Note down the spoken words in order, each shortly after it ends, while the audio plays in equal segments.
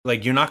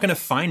Like, you're not going to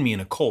find me in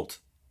a cult.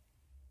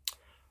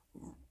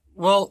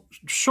 Well,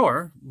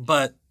 sure,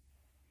 but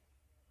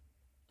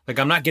Like,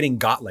 I'm not getting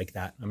got like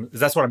that.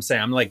 That's what I'm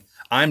saying.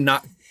 I'm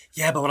not.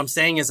 yeah, but what I'm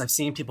saying is I've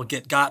seen people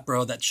get got,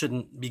 bro, that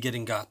shouldn't be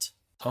getting got.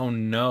 Oh,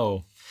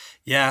 no.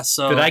 Yeah,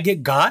 so Did I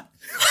get got?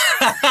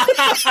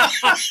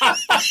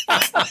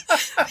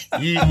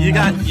 you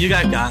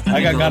got.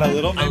 I got got a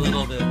little bit. A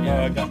little bit.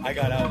 Yeah. Oh, I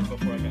got out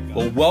before I got got.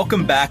 Well,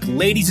 welcome back,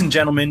 ladies and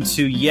gentlemen,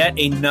 to yet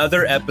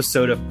another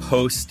episode of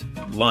Post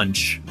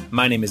Lunch.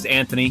 My name is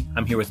Anthony.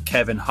 I'm here with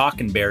Kevin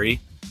Hockenberry.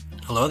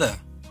 Hello there.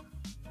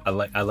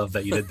 I love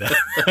that you did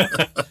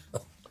that.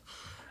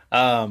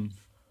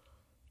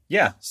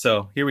 Yeah,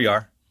 so here we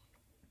are.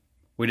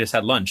 We just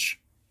had lunch.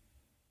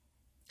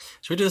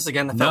 Should we do this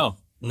again? No,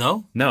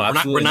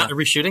 absolutely We're not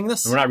reshooting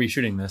this? We're not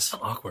reshooting this. So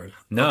awkward.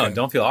 No, Okay.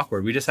 Don't feel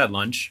awkward. We just had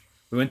lunch.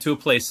 We went to a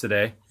place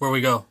today. Where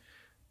we go?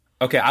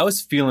 Okay, I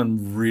was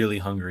feeling really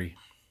hungry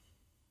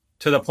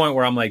to the point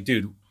where I'm like,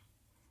 dude,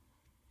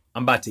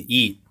 I'm about to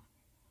eat.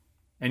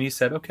 And you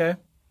said, okay,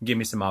 give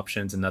me some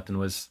options, and nothing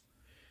was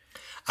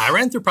I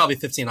ran through probably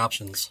 15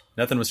 options.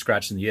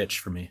 scratching the itch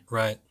for me.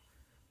 Right.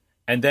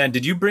 And then,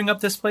 did you bring up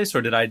this place,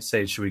 or did I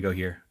say, should we go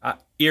here?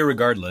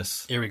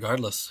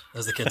 Irregardless,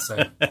 as the kids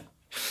say.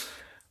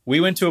 We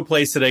went to a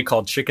place today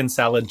called Chicken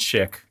Salad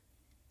Chick.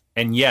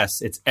 And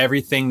yes, it's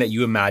everything that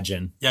you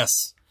imagine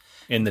Yes.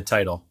 in the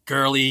title.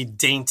 Girly,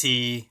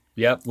 dainty,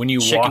 Yep. When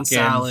you chicken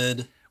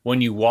salad.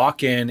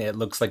 walk in, it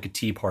looks like a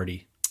tea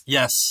party.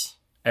 Yes.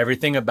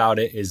 Everything about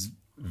it is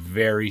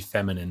very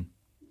feminine.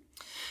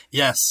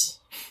 Yes.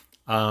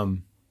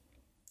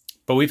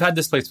 But we've had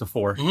this place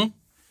before, and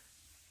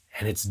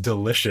it's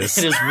delicious.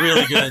 It is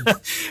really good.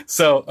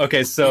 So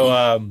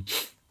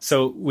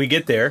we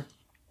get there.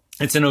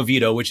 It's in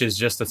Oviedo, which is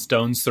just a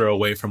stone's throw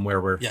away from where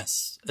we're.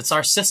 Yes. It's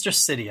our sister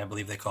city, I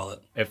believe they call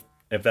it. If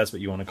that's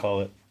what you want to call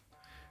it.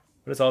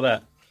 What is all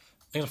that?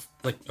 It's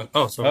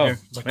over here.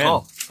 It's a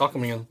man. call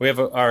coming in. We have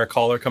our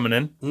caller coming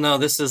in. No,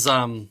 this is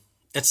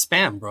it's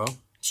spam, bro.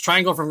 It's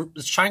Triangle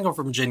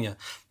from Virginia.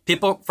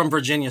 People from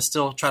Virginia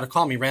still try to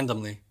call me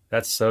randomly.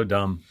 That's so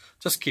dumb.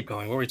 Just keep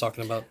going. What were we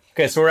talking about?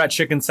 Okay, so we're at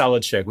Chicken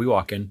Salad Chick. We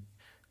walk in.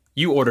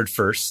 You ordered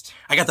first.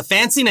 I got the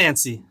Fancy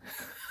Nancy.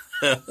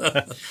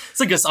 It's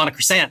like on a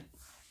croissant.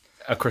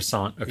 A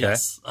croissant, okay.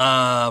 Yes.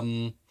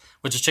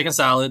 Which is chicken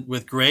salad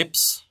with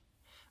grapes,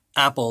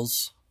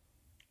 apples,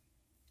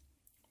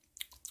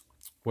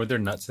 Were there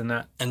nuts in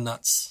that? and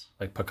nuts.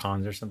 Like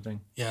pecans or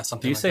something? Yeah,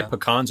 something Do you like say that.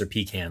 pecans or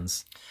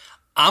pecans?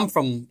 I'm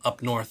from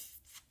up north,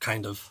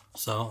 kind of.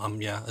 So,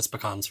 yeah, it's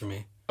pecans for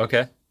me.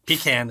 Okay.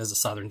 Pecan is a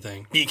southern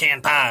thing.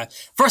 Pecan pie.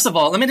 First of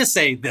all, let me just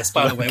say this,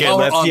 by the way. Okay, While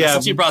we're on this,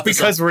 since you brought this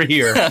because up. we're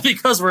here.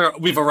 Because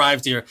we've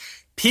arrived here.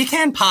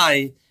 Pecan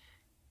pie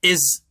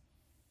is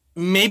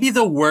maybe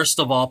the worst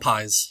of all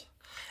pies.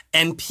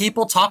 And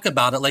people talk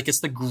about it like it's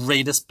the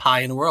greatest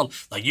pie in the world.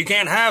 Like, you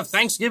can't have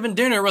Thanksgiving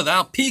dinner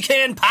without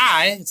pecan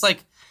pie. It's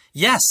like,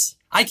 yes,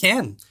 I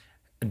can.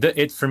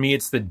 For me,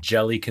 it's the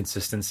jelly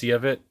consistency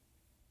of it.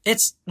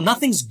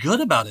 Nothing's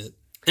good about it.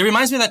 It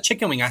reminds me of that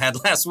chicken wing I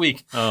had last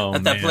week at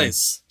that man.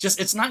 place.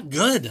 It's not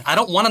good. I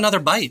don't want another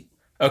bite.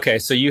 Okay,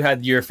 so you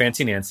had your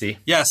Fancy Nancy.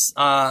 Yes,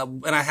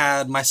 and I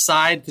had my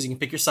side, because you can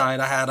pick your side.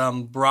 I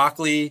had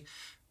broccoli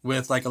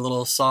with like a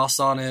little sauce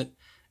on it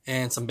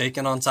and some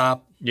bacon on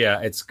top. Yeah,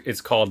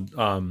 it's called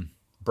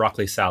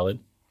broccoli salad.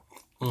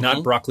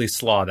 Not broccoli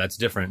slaw. That's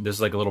different.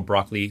 There's like a little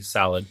broccoli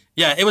salad.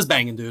 Yeah, it was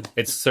banging, dude.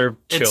 It's served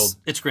chilled.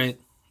 It's great.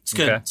 It's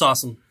good. Okay. It's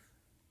awesome.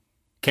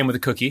 Came with a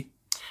cookie.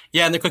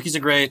 Yeah, and the cookies are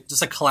great.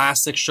 Just a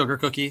classic sugar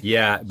cookie.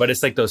 Yeah, but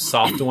it's like those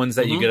soft ones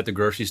that you get at the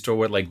grocery store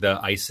with like the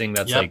icing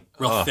that's Yep, like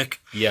real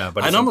thick. Yeah,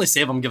 but I normally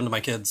save them, give them to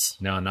my kids.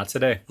 No, not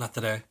today. Not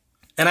today.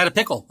 And I had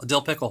a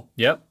dill pickle.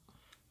 Yep.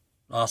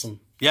 Awesome.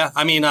 Yeah,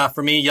 I mean,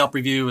 for me, Yelp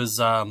review is,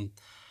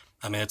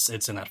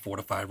 it's in that 4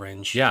 to 5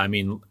 range. Yeah, I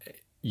mean,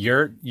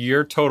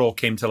 your total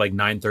came to like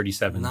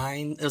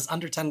 $9.37. It was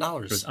under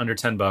 $10. It was under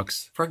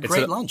 $10 For a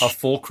great lunch. A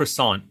full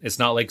croissant. It's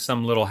not like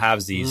some little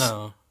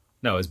halvesies.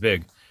 No, it's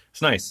big.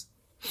 It's nice.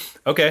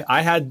 Okay,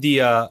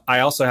 I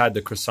also had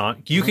the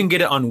croissant. You can get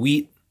it on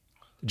wheat,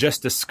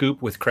 just a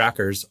scoop with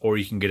crackers, or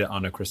you can get it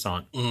on a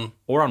croissant,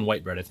 or on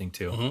white bread, I think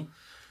too.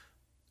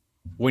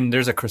 When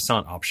there's a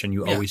croissant option,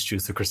 you always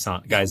choose the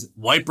croissant, guys.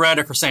 White bread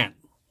or croissant.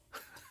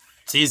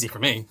 It's easy for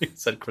me. It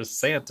said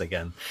croissant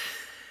again.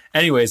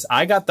 Anyways,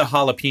 I got the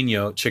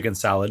jalapeno chicken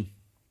salad,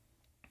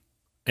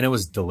 and it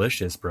was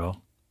delicious,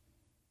 bro.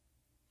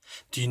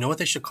 Do you know what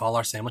they should call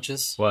our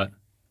sandwiches? What?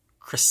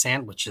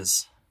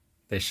 Croissantwiches.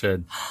 They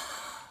should.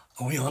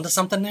 Are we onto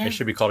something there? It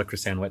should be called a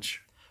croissantwich.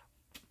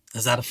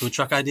 Is that a food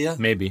truck idea?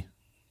 Maybe.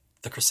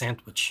 The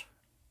croissantwich.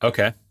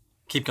 Okay.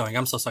 Keep going.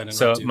 I'm so sorry to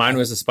So interrupt you. mine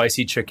was a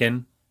spicy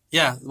chicken.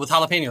 Yeah, with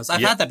jalapenos.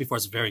 I've had that before.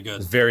 It's very good.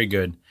 It's very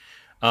good.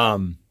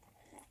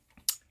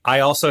 I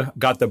also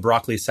got the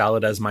broccoli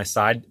salad as my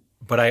side,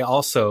 but I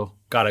also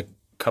got a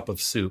cup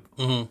of soup.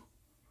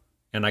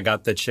 And I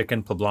got the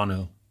chicken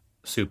poblano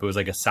soup. It was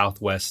like a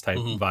Southwest type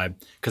vibe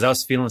because I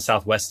was feeling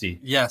Southwesty.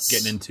 Yes.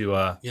 Getting into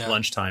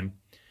lunchtime.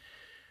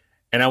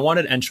 And I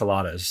wanted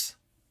enchiladas.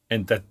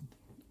 And that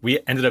We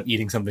ended up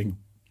eating something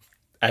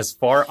as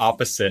far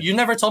opposite. You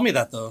never told me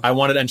that, though. I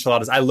wanted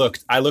enchiladas. I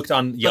looked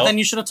on Yelp. But then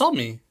you should have told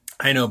me.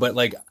 I know, but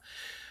like,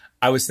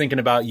 I was thinking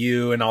about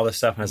you and all this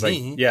stuff, and I was like,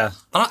 yeah.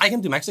 I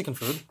can do Mexican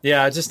food.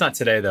 Yeah, just not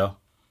today, though.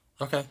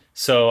 Okay.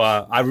 So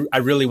I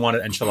really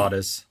wanted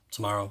enchiladas.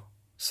 Tomorrow.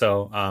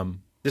 So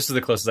this is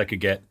the closest I could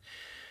get.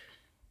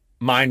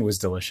 Mine was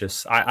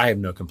delicious. I have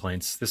no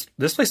complaints.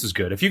 This place was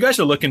good. If you guys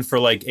are looking for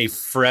like a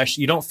fresh,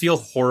 you don't feel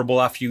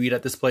horrible after you eat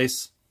at this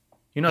place.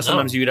 You know,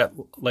 sometimes you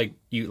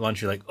eat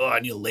lunch, you're like, oh, I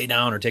need to lay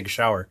down or take a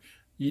shower.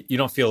 You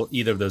don't feel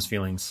either of those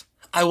feelings.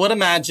 I would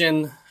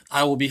imagine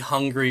I will be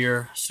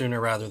hungrier sooner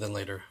rather than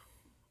later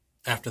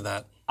after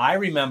that. I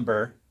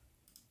remember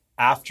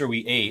after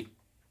we ate,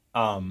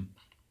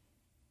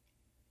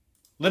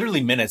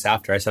 literally minutes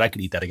after, I said I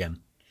could eat that again.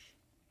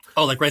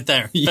 Oh, like right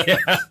there. Yeah.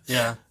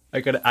 Yeah.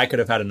 I could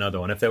have had another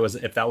one. If that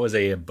was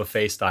a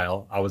buffet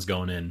style, I was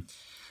going in.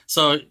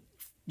 So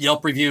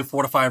Yelp review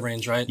 4 to 5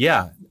 range, right?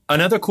 Yeah.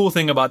 Another cool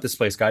thing about this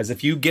place, guys,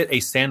 if you get a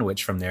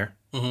sandwich from there,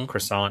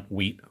 croissant,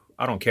 wheat,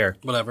 I don't care.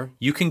 Whatever.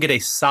 You can get a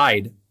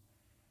side,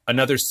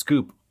 another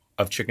scoop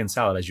of chicken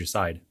salad as your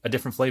side, a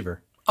different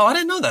flavor. Oh, I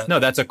didn't know that. No,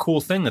 that's a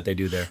cool thing that they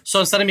do there. So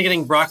instead of me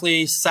getting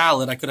broccoli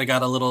salad, I could have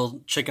got a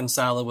little chicken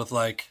salad with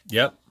like...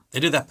 Yep. They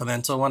do that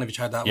pimento one. Have you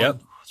tried that one? Oh,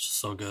 it's just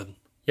so good.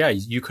 Yeah,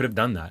 you could have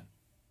done that.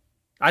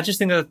 I just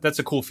think that's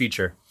a cool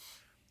feature.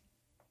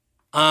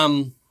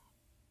 I've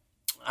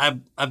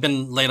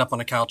been laid up on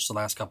a couch the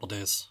last couple of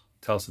days.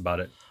 Tell us about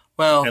it.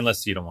 Well,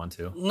 unless you don't want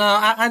to. No,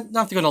 I don't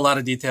have to go into a lot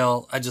of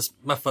detail.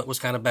 My foot was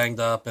kind of banged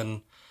up, and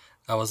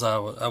I was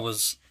on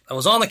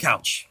the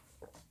couch,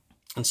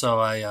 and so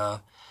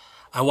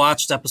I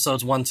watched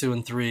episodes 1, 2,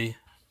 and 3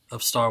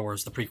 of Star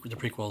Wars, the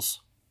prequels.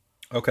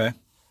 Okay.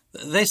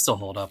 They still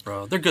hold up,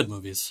 bro. They're good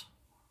movies.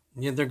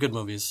 Yeah, they're good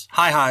movies.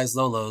 High highs,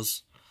 low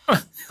lows.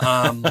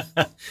 And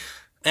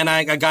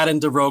I got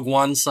into Rogue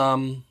One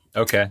some.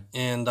 Okay.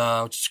 And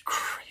which is a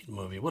great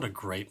movie. What a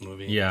great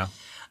movie. Yeah.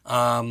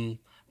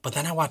 But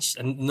then I watched,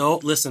 and no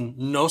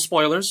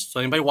spoilers. So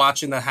anybody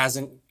watching that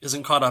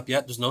isn't caught up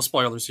yet, there's no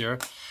spoilers here.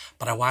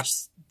 But I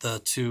watched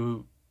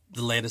the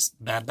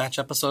latest Bad Batch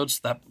episodes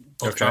that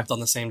both dropped on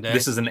the same day.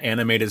 This is an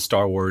animated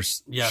Star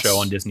Wars show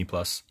on Disney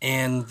Plus.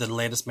 And the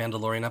latest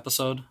Mandalorian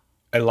episode.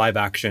 A live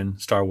action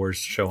Star Wars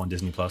show on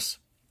Disney Plus.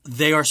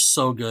 They are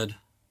so good.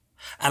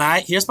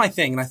 And here's my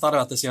thing, and I thought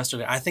about this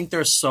yesterday. I think there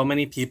are so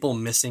many people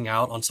missing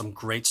out on some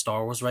great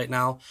Star Wars right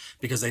now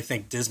because they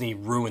think Disney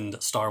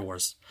ruined Star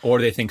Wars. Or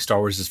they think Star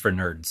Wars is for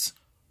nerds.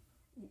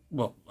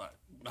 Well,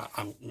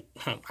 I don't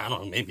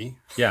know, maybe.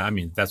 Yeah, I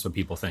mean, that's what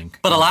people think.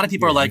 But a lot of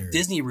people are like,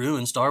 Disney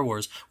ruined Star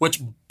Wars,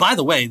 which, by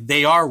the way,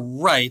 they are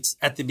right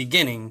at the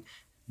beginning.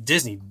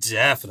 Disney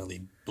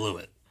definitely blew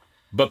it.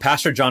 But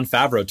Pastor Jon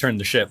Favreau turned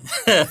the ship.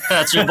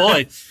 That's your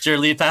boy. It's your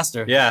lead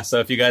pastor. Yeah. So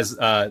if you guys,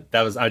 I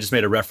just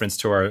made a reference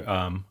to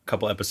our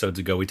couple episodes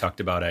ago. We talked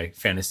about a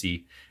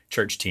fantasy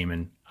church team,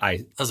 and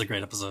that was a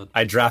great episode.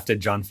 I drafted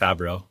Jon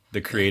Favreau,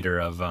 the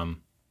creator of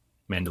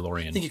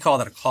Mandalorian. I think you call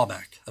that a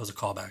callback. That was a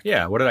callback.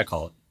 Yeah. What did I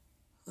call it?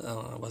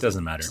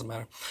 Doesn't matter.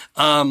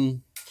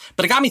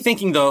 But it got me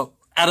thinking, though.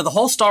 Out of the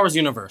whole Star Wars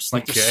universe,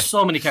 like there's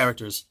so many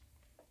characters.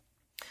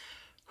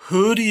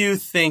 Who do you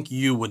think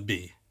you would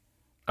be?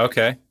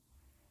 Okay.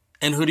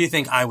 And who do you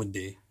think I would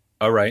be?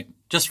 All right.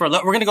 We're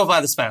going to go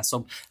by this fast.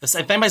 So if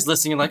anybody's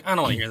listening and like, I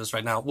don't want to hear this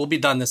right now, we'll be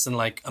done this in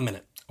like a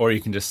minute. Or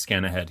you can just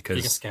scan ahead because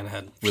you can scan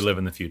ahead. We live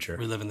in the future.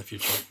 We live in the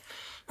future.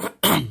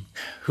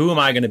 Who am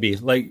I going to be?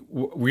 Like,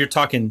 we're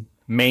talking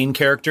main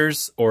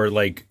characters or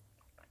like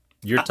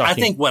you're talking... I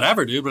think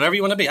whatever, dude. Whatever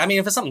you want to be. I mean,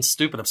 if it's something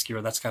stupid,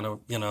 obscure, that's kind of,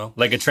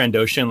 Like a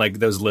Trandoshan, like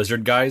those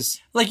lizard guys?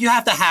 Like you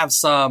have to have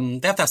some...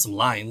 They have to have some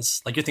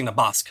lines. Like you're thinking of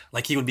Bosk.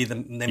 Like he would be the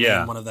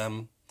main one of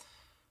them.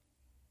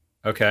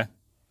 Okay.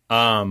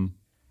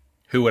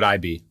 Who would I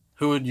be?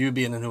 Who would you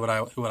be, and then who would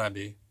I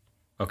be?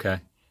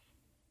 Okay.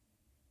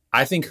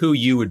 I think who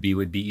you would be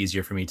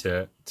easier for me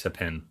to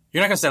pin.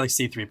 You're not gonna say like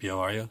C-3PO,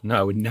 are you? No,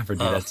 I would never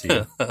do that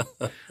to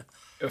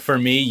you. For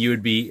me, you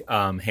would be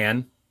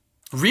Han.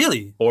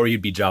 Really? Or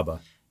you'd be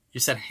Jabba. You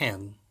said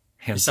Han.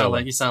 Han Solo.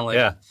 You sound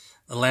like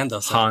Lando.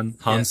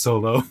 Han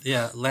Solo.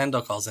 Yeah,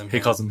 Lando calls him Han.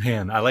 He calls him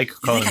Han. I like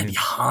calling him. I'd be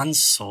Han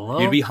Solo?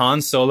 You'd be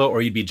Han Solo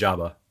or you'd be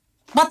Jabba.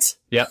 What?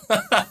 Yeah.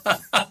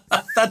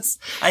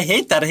 I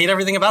hate that. I hate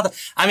everything about that.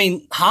 I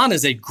mean, Han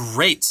is a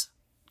great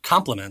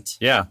compliment.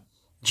 Yeah.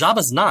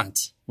 Jabba's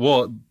not.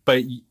 Well,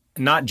 but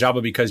not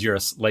Jabba because you're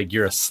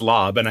a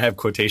slob, and I have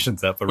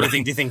quotations up. Do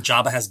you think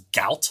Jabba has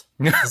gout?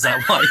 Is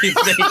that why you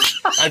think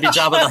I'd be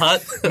Jabba the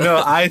Hutt?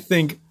 No, I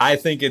think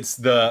it's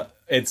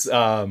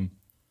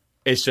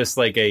just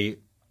like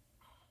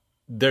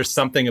there's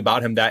something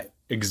about him that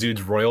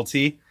exudes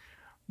royalty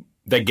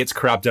that gets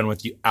crap done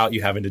without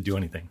you having to do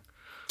anything.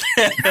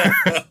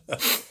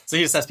 So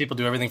he just has people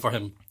do everything for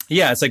him.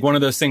 Yeah, it's like one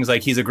of those things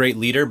like he's a great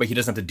leader, but he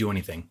doesn't have to do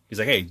anything. He's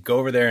like, hey, go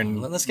over there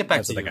and... Let's get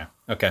back to you. Guy.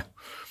 Okay.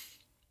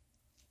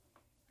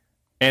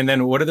 And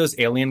then what are those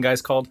alien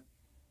guys called?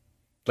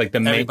 Like the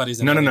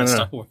Everybody's No.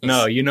 Star Wars.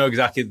 No, you know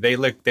exactly. They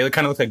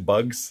kind of look like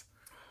bugs.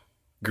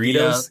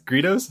 Greedos?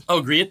 Greedos? Oh,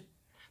 Greed?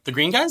 The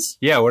green guys?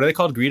 Yeah, what are they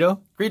called? Greedo?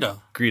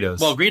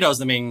 Greedos. Well, Greedo's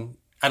the main...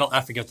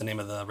 I forget what the name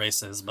of the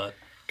race is, but...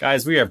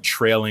 Guys, we are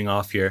trailing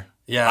off here.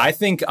 Yeah. I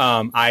think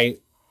I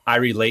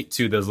relate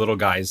to those little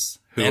guys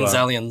who...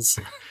 Anzelians.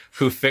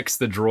 Who fix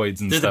the droids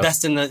and They're stuff. the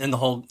best in the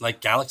whole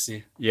like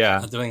galaxy.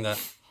 Yeah. At doing that.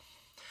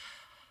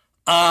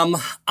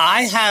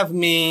 I have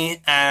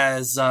me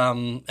as...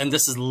 and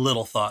this is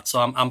little thought,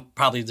 so I'm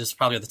probably... There's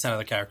probably the 10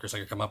 other characters I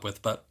could come up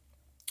with, but...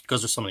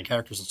 Because there's so many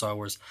characters in Star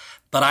Wars.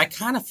 But I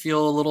kind of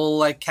feel a little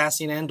like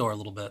Cassian Andor a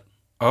little bit.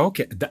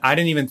 Okay. I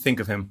didn't even think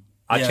of him.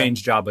 I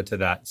changed Jabba to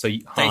that. So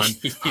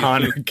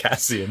Han or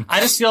Cassian. I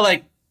just feel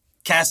like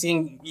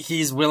Cassian,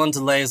 he's willing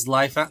to lay his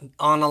life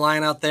on the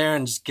line out there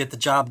and just get the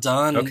job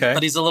done. Okay.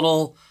 But he's a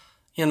little,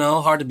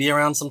 hard to be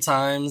around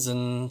sometimes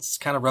and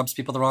kind of rubs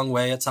people the wrong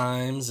way at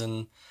times.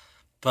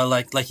 But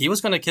like he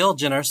was going to kill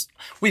Jyn.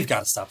 We've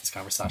got to stop this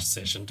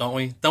conversation, don't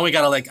we? Don't we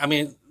got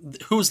to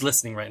who's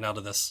listening right now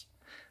to this?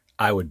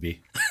 I would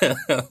be.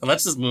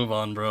 Let's just move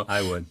on, bro.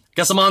 I would.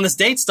 Guess I'm on this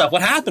date stuff.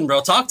 What happened, bro?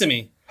 Talk to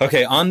me.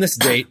 Okay, on this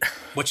date.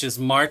 Which is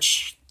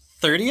March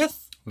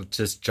 30th? Let's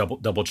just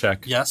double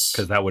check. Yes.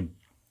 Because that would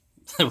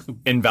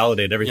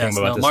invalidate everything I'm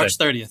about to March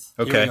say. March 30th.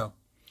 Okay. Here we go.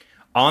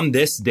 On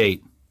this date,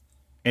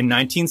 in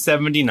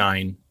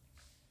 1979,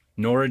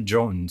 Nora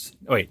Jones...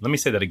 Wait, let me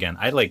say that again.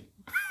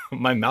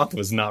 My mouth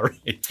was not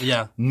right.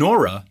 Yeah.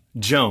 Nora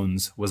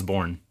Jones was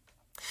born.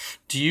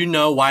 Do you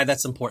know why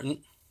that's important?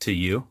 To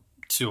you?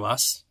 To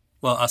us.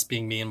 Well, us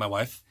being me and my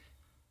wife.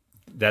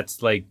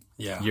 That's like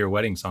your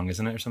wedding song,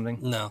 isn't it, or something?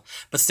 No.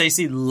 But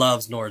Stacey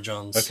loves Nora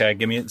Jones. Okay,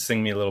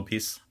 sing me a little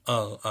piece.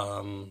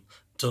 Oh,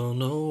 don't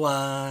know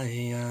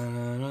why.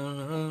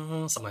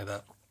 Something like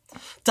that.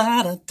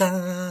 Da, da,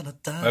 da, da,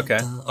 da, okay.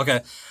 Da. Okay.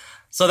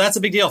 So that's a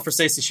big deal for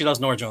Stacey. She loves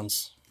Nora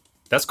Jones.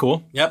 That's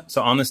cool. Yep.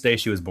 So on this day,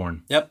 she was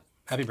born. Yep.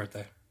 Happy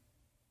birthday.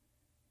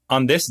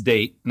 On this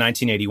date,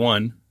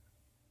 1981,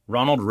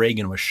 Ronald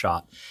Reagan was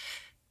shot.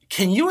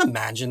 Can you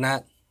imagine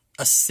that?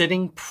 A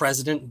sitting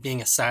president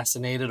being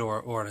assassinated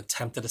or an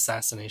attempted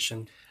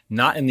assassination?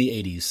 Not in the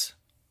 80s.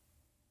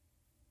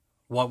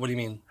 What do you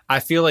mean? I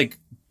feel like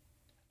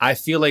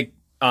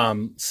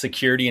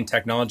security and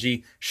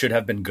technology should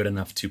have been good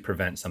enough to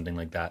prevent something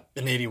like that.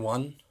 In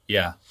 81?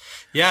 Yeah.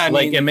 Yeah, I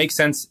mean... it makes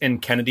sense in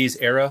Kennedy's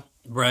era.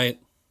 Right.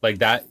 Like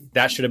that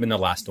should have been the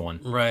last one.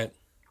 Right.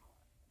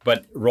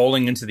 But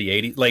rolling into the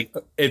 80s, like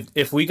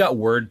if we got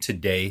word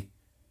today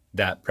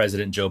that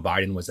President Joe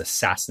Biden was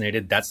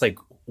assassinated, that's like,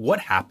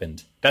 what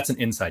happened? That's an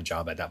inside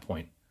job at that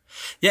point.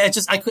 Yeah,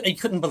 I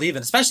couldn't believe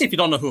it, especially if you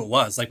don't know who it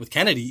was. Like with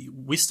Kennedy,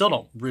 we still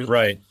don't really.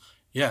 Right.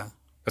 Yeah.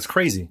 That's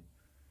crazy.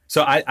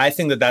 So I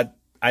think that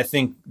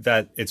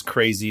it's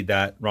crazy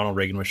that Ronald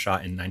Reagan was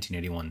shot in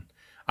 1981.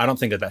 I don't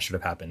think that should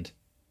have happened.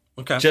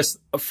 Okay. Just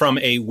from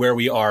where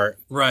we are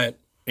right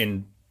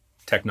in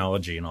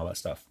technology and all that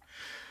stuff.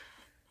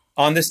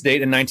 On this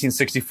date in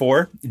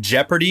 1964,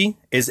 Jeopardy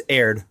is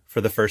aired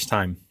for the first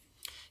time.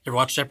 You ever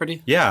watch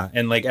Jeopardy? Yeah,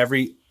 and like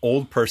every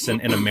old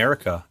person in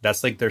America,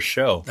 that's like their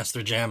show. That's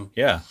their jam.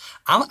 Yeah.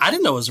 I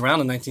didn't know it was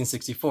around in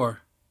 1964.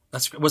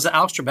 Was it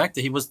Alex Trebek?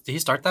 Did he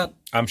start that?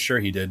 I'm sure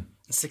he did.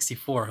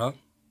 64, huh?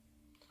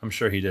 I'm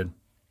sure he did.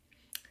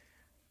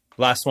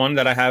 Last one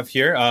that I have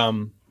here,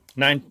 we're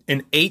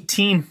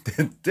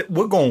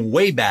going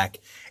way back.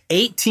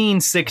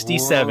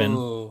 1867.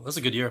 Whoa, that's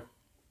a good year.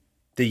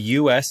 The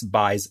U.S.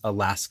 buys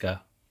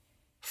Alaska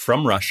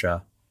from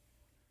Russia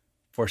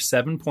for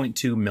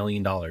 $7.2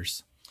 million.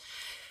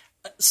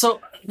 So,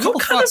 a couple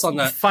thoughts on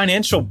that.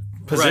 Financial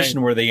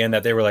position were they in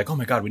that they were like, oh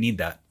my God, we need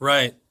that?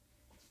 Right.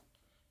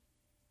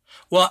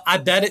 Well, I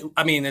bet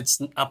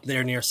it's up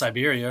there near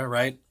Siberia,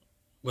 right?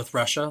 With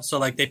Russia. So,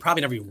 like, they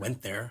probably never even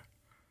went there.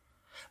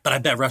 But I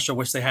bet Russia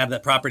wish they had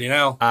that property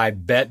now. I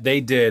bet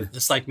they did.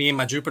 Just like me and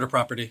my Jupiter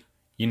property.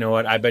 You know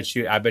what? I bet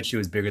you it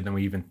was bigger than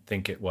we even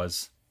think it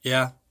was.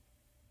 Yeah.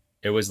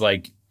 It was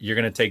like, you're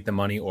going to take the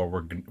money or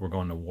we're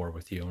going to war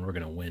with you and we're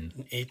going to win.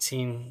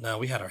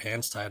 We had our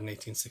hands tied in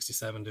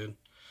 1867, dude. We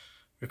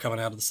were coming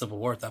out of the Civil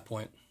War at that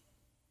point.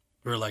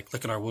 We were like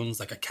licking our wounds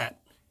like a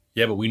cat.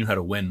 Yeah, but we knew how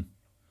to win.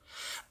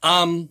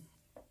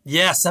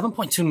 Yeah,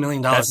 $7.2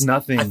 million. That's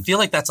nothing. I feel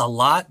like that's a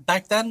lot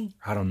back then.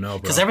 I don't know,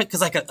 bro. Because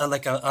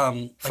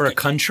for a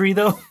country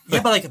though.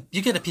 Yeah, but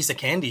you get a piece of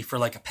candy for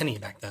like a penny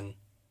back then.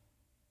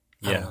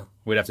 Yeah,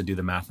 we'd have to do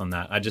the math on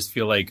that. I just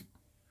feel like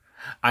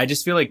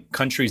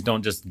countries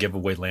don't just give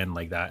away land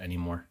like that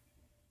anymore.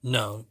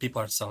 No, people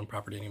aren't selling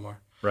property anymore.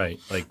 Right.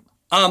 Like.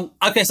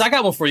 Okay, so I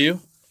got one for you.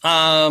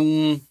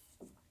 Something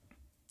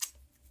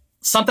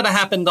that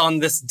happened on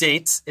this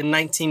date in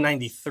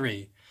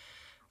 1993. It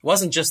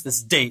wasn't just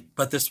this date,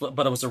 but it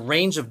was a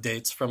range of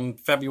dates from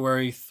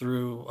February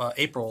through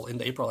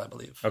into April, I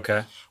believe.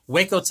 Okay.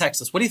 Waco,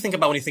 Texas. What do you think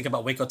about when you think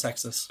about Waco,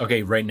 Texas?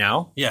 Okay, right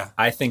now? Yeah.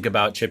 I think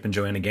about Chip and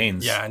Joanna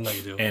Gaines. Yeah, I know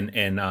you do.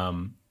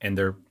 And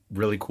they're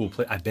really cool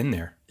place. I've been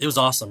there. It was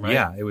awesome, right?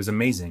 Yeah, it was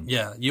amazing.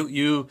 Yeah.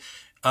 You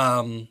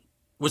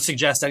would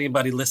suggest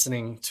anybody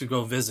listening to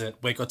go visit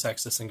Waco,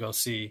 Texas and go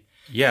see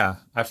Yeah.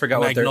 I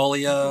forgot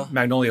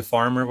Magnolia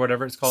Farm or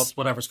whatever it's called.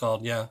 Whatever it's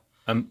called, yeah.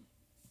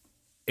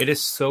 It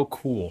is so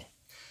cool.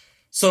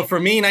 So for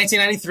me,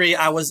 1993,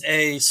 I was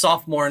a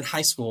sophomore in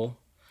high school,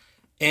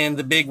 and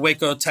the big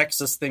Waco,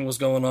 Texas thing was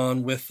going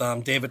on with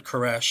David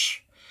Koresh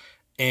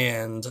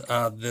and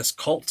this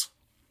cult.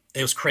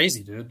 It was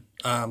crazy, dude.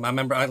 I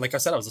remember, like I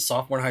said, I was a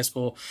sophomore in high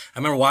school. I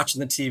remember watching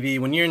the TV.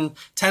 When you're in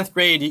 10th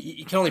grade,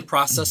 you can only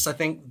process, I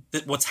think,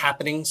 what's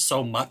happening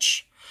so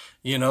much,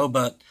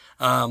 but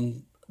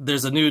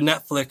there's a new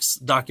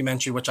Netflix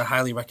documentary, which I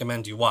highly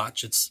recommend you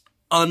watch. It's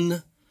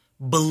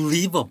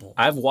unbelievable.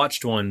 I've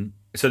watched one.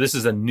 So this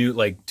is a new,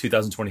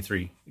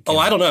 2023. Oh,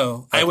 I don't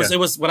know. Okay. It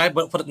was when I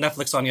put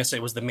Netflix on yesterday,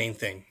 it was the main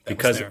thing.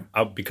 Because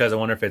I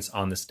wonder if it's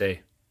on this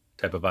day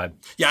type of vibe.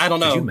 Yeah, I don't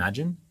know. Could you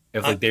imagine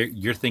if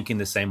you're thinking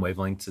the same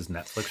wavelengths as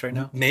Netflix right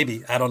now?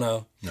 Maybe. I don't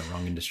know. No,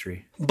 wrong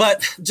industry.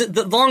 But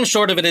the long and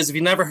short of it is, if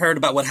you never heard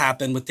about what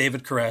happened with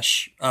David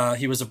Koresh,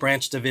 he was a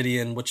Branch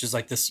Davidian, which is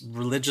like this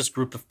religious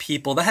group of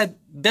people that had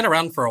been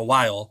around for a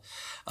while.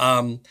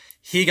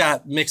 He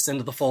got mixed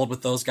into the fold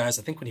with those guys,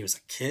 I think when he was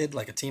a kid,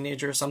 like a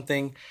teenager or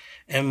something.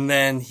 And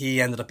then he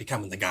ended up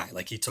becoming the guy.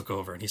 Like, he took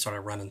over and he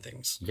started running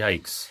things.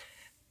 Yikes.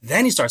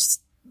 Then he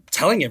starts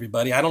telling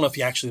everybody, I don't know if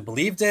he actually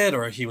believed it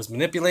or he was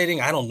manipulating.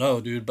 I don't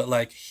know, dude.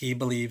 But he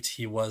believed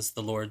he was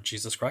the Lord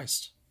Jesus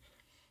Christ.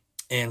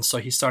 And so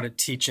he started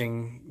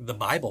teaching the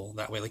Bible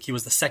that way. Like, he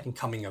was the second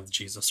coming of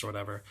Jesus or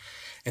whatever.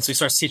 And so he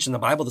starts teaching the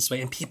Bible this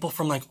way. And people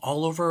from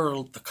all over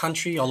the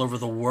country, all over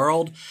the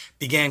world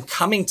began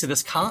coming to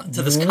this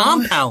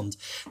compound.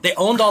 They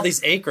owned all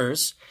these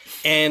acres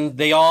and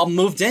they all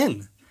moved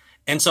in.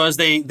 And so as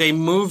they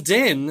moved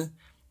in,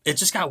 it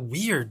just got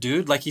weird,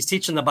 dude. Like, he's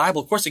teaching the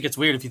Bible. Of course it gets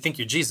weird if you think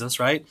you're Jesus,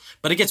 right?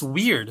 But it gets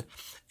weird.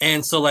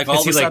 And so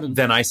all of a sudden...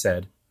 then I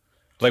said...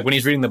 when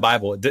he's reading the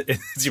Bible,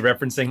 is he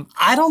referencing?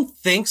 I don't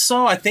think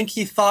so. I think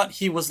he thought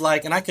he was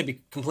and I could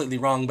be completely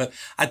wrong, but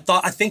I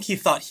think he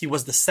thought he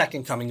was the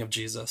second coming of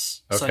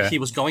Jesus. Okay. So he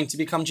was going to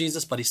become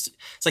Jesus, but it's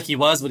like he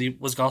was, but he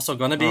was also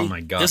going to be. Oh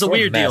my God. There's a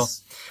weird deal.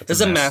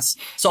 There's a mess.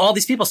 So all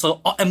these people,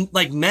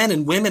 men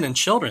and women and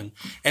children.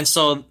 And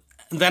so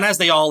then as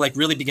they all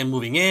really begin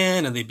moving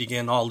in and they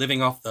begin all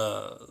living off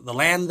the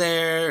land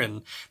there,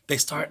 and they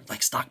start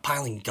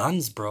stockpiling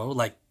guns, bro,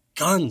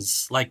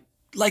 guns,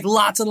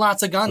 lots and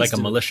lots of guns. Like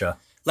a militia.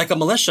 Like a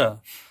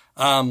militia.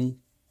 And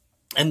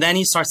then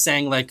he starts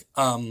saying,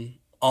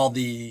 all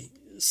the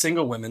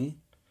single women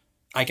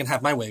I can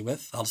have my way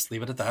with. I'll just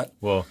leave it at that.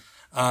 Well,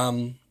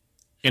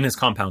 in his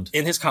compound.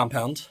 In his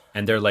compound.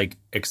 And they're,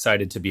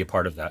 excited to be a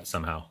part of that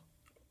somehow.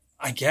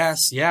 I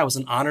guess, yeah. It was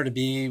an honor to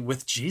be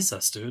with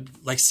Jesus, dude.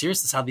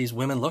 Seriously, that's how these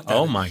women looked at it.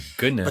 Oh, my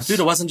goodness. But,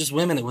 dude, it wasn't just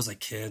women. It was,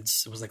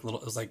 kids. It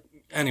was,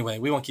 anyway,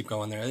 we won't keep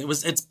going there.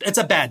 It's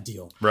a bad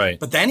deal. Right.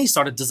 But then he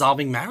started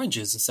dissolving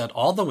marriages and said,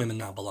 all the women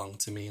now belong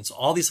to me. And so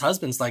all these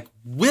husbands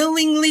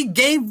willingly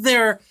gave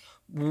their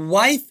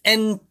wife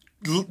and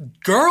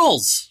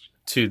girls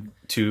to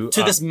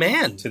this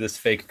man, to this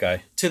fake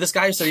guy, to this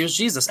guy who said he was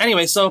Jesus.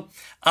 Anyway, so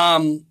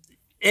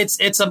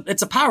it's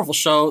a powerful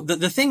show.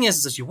 The thing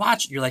is as you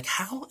watch it, you're like,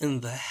 how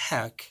in the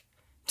heck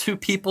do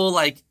people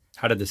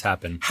how did this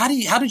happen? How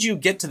did you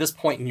get to this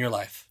point in your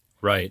life?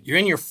 Right. You're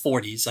in your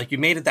 40s, you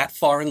made it that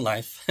far in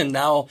life, and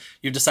now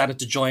you decided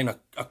to join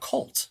a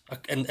cult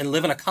and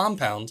live in a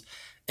compound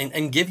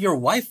and give your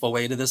wife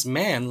away to this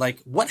man.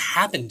 What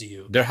happened to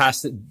you? There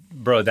has to,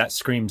 bro, that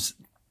screams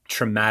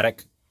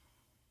traumatic,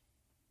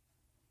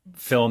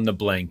 fill in the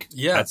blank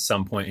at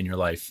some point in your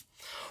life.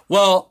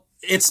 Well,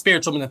 it's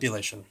spiritual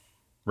manipulation.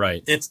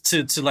 Right. It's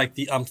to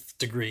the umpth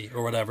degree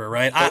or whatever,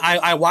 right?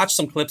 I watched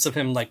some clips of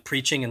him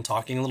preaching and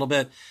talking a little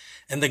bit,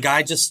 and the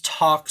guy just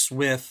talks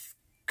with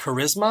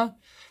charisma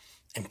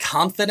and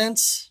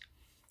confidence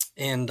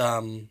and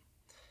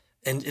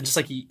just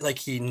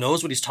he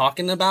knows what he's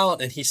talking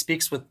about, and he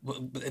speaks with,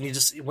 and he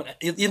just,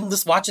 even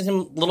just watching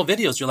him little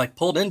videos, you're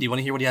pulled in. Do you want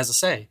to hear what he has to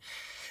say?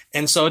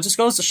 And so it just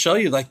goes to show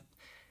you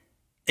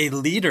a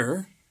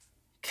leader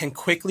can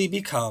quickly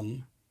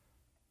become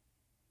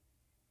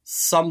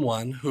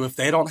someone who, if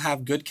they don't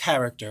have good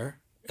character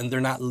and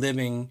they're not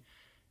living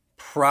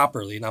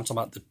properly, and I'm talking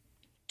about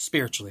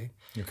spiritually,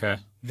 okay,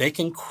 they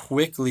can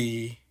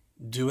quickly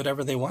do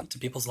whatever they want to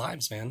people's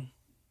lives, man.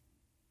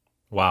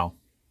 Wow.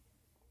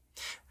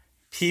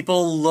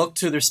 People look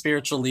to their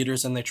spiritual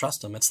leaders and they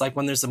trust them. It's like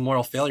when there's a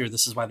moral failure,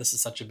 this is why this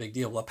is such a big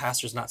deal. Well, a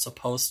pastor's not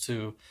supposed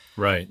to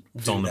do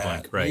fill in the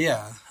blank, right?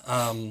 Yeah.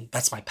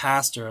 That's my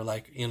pastor,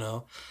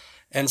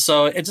 And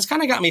so it just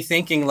kind of got me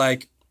thinking,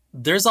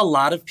 there's a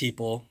lot of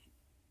people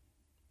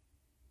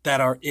that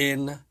are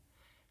in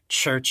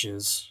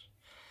churches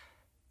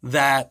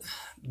that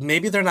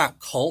maybe they're not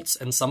cults,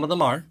 and some of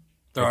them are.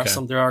 There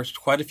are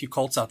quite a few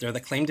cults out there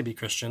that claim to be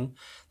Christian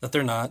that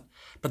they're not.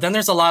 But then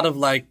there's a lot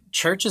of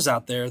churches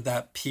out there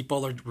that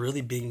people are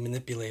really being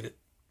manipulated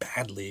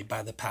badly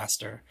by the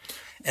pastor,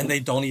 and they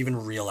don't even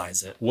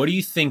realize it. What do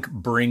you think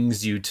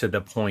brings you to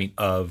the point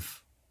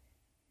of,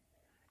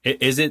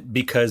 is it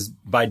because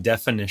by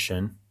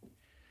definition,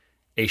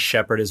 a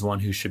shepherd is one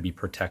who should be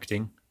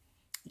protecting?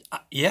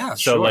 Yeah,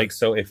 so sure.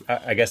 So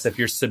if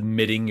you're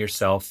submitting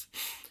yourself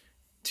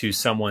to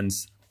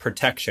someone's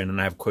protection,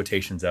 and I have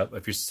quotations up,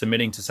 if you're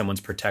submitting to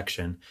someone's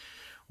protection,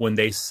 when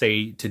they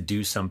say to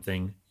do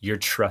something, you're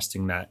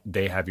trusting that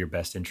they have your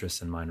best interests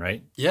in mind,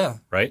 right? Yeah.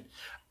 Right?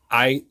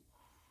 I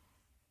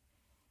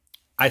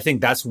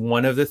think that's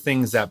one of the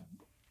things that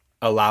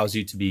allows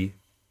you to be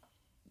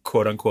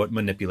quote unquote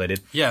manipulated.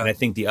 Yeah. And I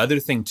think the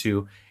other thing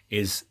too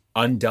is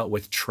undealt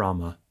with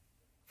trauma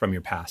from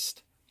your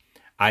past.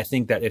 I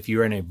think that if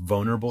you're in a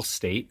vulnerable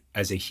state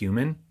as a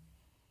human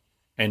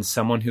and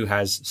someone who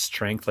has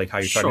strength, like how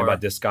you're talking about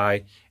this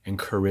guy, and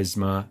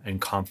charisma and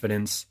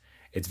confidence,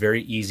 it's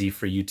very easy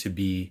for you to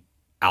be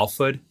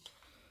alphaed.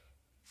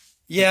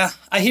 Yeah,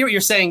 I hear what you're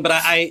saying, but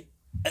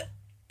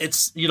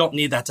it's you don't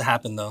need that to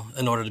happen though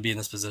in order to be in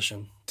this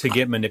position. To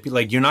get manipulated,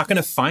 like you're not going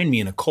to find me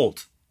in a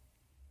cult.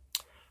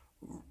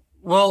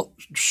 Well,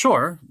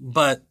 sure,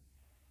 but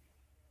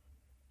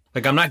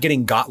like I'm not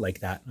getting got like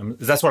that.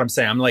 That's what I'm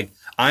saying.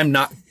 I'm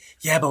not.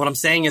 Yeah, but what I'm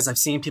saying is I've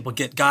seen people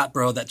get got,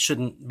 bro, that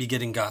shouldn't be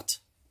getting got.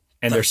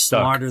 And they're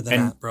stuck. Smarter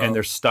than that, bro. And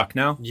they're stuck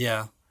now.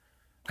 Yeah.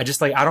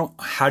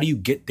 How do you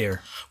get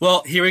there?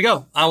 Well, here we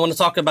go. I want to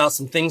talk about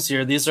some things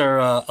here. These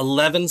are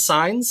 11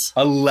 signs.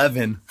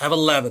 11. I have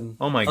 11.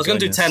 Oh my god. I was going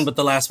to do 10, but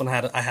the last one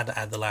I had to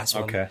add the last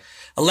one. Okay.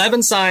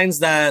 11 signs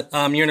that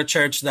you're in a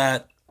church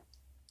that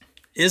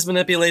is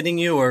manipulating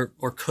you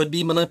or could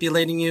be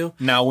manipulating you.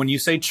 Now, when you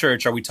say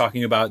church, are we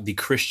talking about the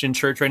Christian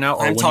church right now?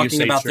 Or I'm when talking you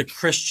say about church, the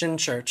Christian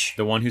church.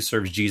 the one who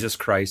serves Jesus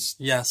Christ,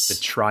 Yes. the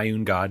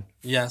triune God,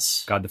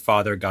 Yes. God the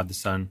Father, God the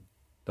Son,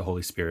 the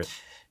Holy Spirit.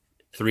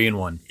 3 in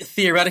 1.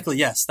 Theoretically,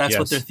 yes. That's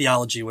what Yes. their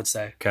theology would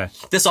say. Okay.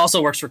 This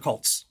also works for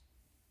cults.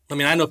 I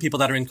mean, I know people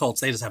that are in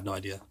cults. They just have no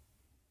idea.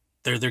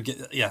 We're going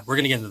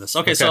to get into this.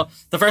 Okay. So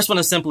the first one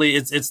is simply,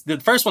 it's the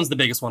first one's the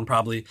biggest one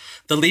probably.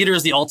 The leader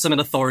is the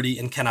ultimate authority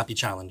and cannot be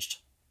challenged.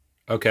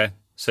 Okay.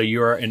 So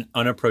you are an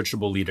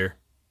unapproachable leader.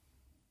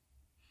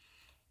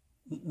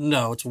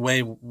 No, it's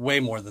way,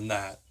 way more than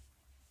that.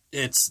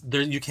 It's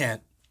there. You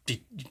can't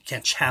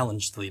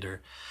challenge the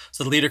leader.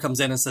 So the leader comes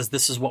in and says,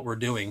 "This is what we're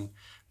doing."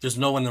 There's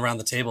no one around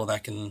the table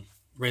that can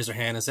raise their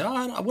hand and say,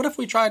 "Oh, what if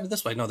we tried it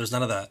this way?" No, there's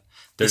none of that.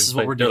 This is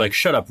what we're doing. They're like,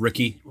 "Shut up,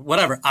 Ricky."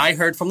 Whatever. I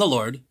heard from the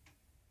Lord.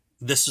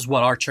 This is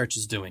what our church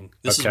is doing.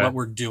 This is what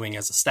we're doing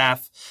as a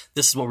staff.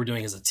 This is what we're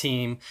doing as a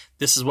team.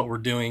 This is what we're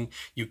doing.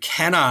 You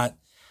cannot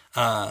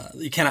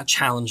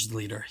challenge the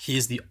leader. He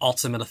is the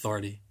ultimate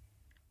authority.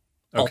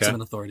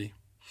 Ultimate authority.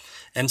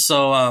 And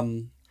so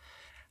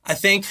I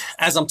think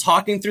as I'm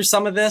talking through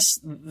some of this,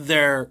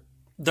 there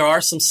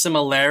are some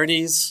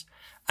similarities,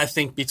 I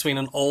think, between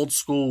an old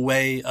school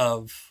way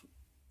of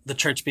the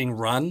church being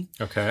run.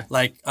 Okay.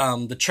 Like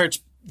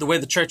the way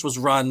the church was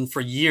run for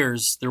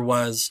years, there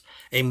was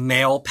a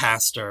male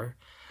pastor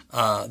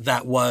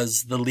that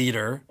was the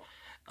leader.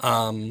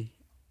 And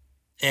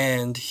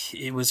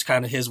it was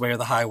kind of his way or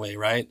the highway,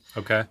 right?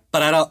 Okay.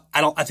 But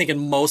I think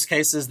in most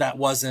cases that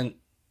wasn't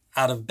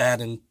out of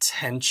bad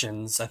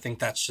intentions. I think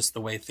that's just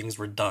the way things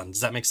were done.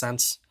 Does that make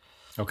sense?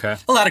 Okay.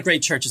 A lot of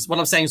great churches. What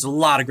I'm saying is a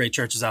lot of great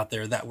churches out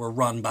there that were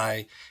run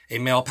by a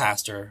male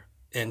pastor,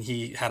 and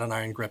he had an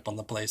iron grip on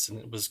the place, and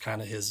it was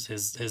kind of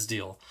his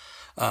deal.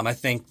 I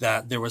think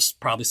that there was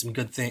probably some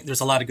good things.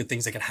 There's a lot of good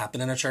things that could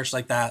happen in a church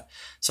like that.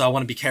 So I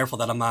want to be careful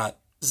that I'm not.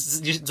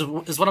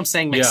 Is what I'm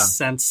saying makes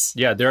sense?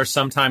 Yeah, there are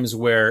some times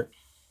where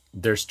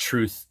there's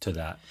truth to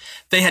that.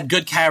 They had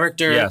good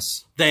character.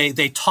 Yes. They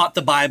taught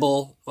the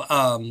Bible.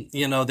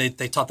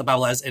 They taught the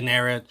Bible as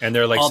inerrant. And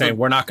they're like saying,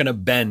 we're not going to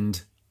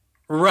bend.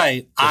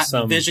 Right.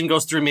 Vision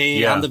goes through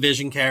me. Yeah. I'm the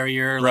vision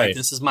carrier. Right. Like,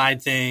 this is my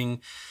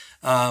thing.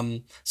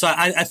 So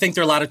I think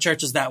there are a lot of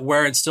churches that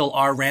were and still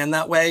are ran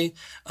that way.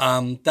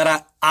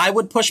 That I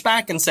would push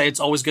back and say it's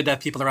always good to have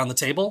people around the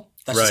table.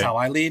 That's just how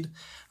I lead.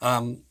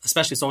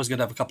 Especially it's always good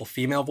to have a couple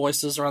female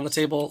voices around the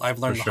table. I've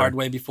learned the hard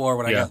way before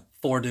when I got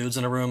 4 dudes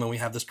in a room and we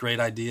have this great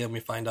idea and we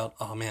find out,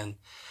 oh man,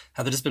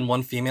 had there just been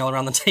one female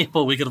around the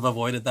table, we could have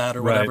avoided that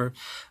or whatever.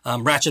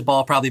 Ratchet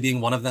ball probably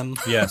being one of them.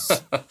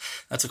 Yes.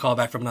 That's a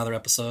callback from another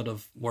episode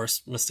of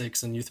Worst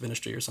Mistakes in Youth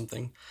Ministry or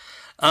something.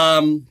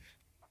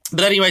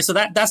 But anyway, so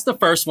that's the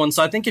first one.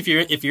 So I think if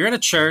you're in a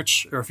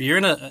church or if you're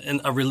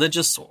in a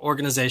religious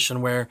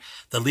organization where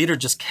the leader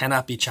just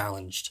cannot be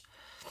challenged,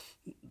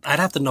 I'd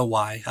have to know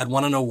why. I'd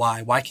want to know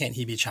why. Why can't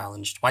he be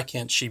challenged? Why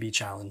can't she be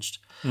challenged?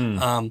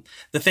 The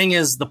thing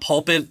is, the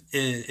pulpit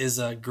is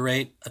a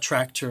great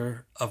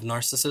attractor of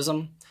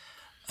narcissism.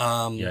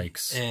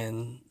 Yikes.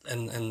 And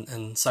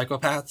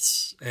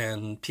psychopaths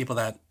and people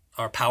that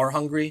are power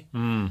hungry.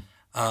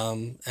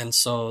 And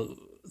so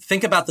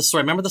think about the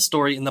story. Remember the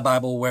story in the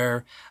Bible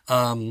where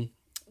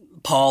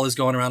Paul is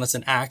going around, it's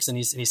in Acts, and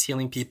he's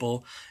healing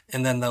people.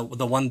 And then the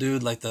one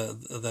dude, like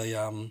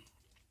the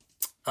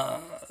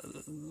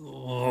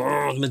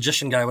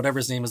magician guy, whatever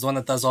his name is, the one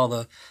that does all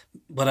the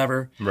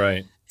whatever.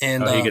 Right.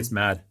 And he gets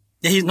mad.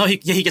 Yeah,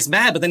 he gets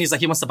mad, but then he's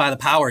like, he wants to buy the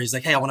power. He's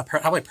like, hey, how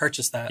do I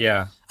purchase that?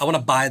 Yeah. I want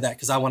to buy that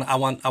because I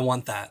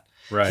want that.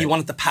 Right. He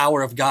wanted the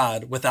power of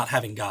God without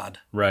having God.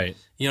 Right.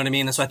 You know what I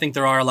mean? And so I think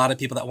there are a lot of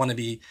people that want to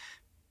be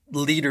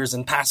leaders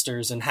and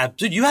pastors and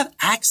you have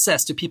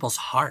access to people's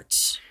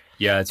hearts.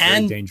 Yeah, it's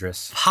very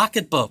dangerous.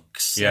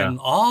 Pocketbooks and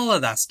all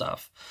of that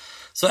stuff.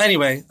 So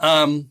anyway,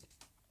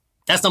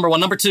 That's number one.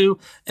 Number two,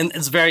 and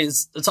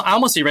I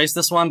almost erased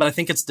this one, but I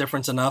think it's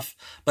different enough.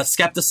 But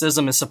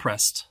skepticism is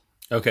suppressed.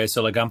 Okay,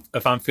 so like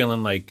if I'm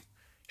feeling like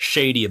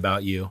shady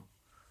about you,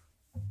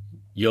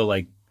 you'll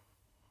like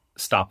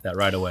stop that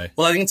right away.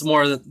 Well, I think it's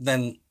more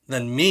than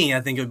me.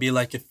 I think it would be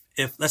like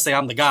if let's say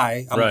I'm the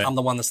guy, I'm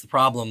the one that's the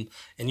problem,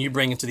 and you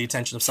bring it to the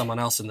attention of someone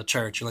else in the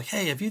church. You're like,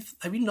 hey, have you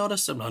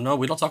noticed him? No,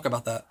 we don't talk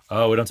about that.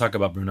 Oh, we don't talk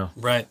about Bruno.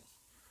 Right.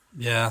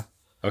 Yeah.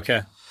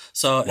 Okay.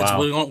 So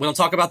we don't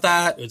talk about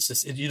that. It's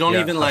just you don't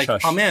even like.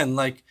 Hush. Oh man,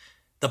 like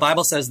the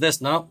Bible says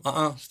this. No,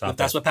 If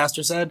that's what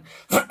pastor said,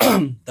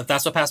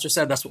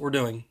 that's what we're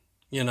doing.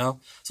 You know.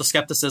 So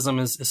skepticism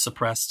is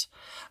suppressed.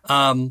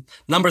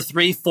 Number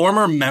three,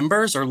 former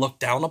members are looked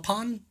down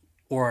upon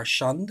or are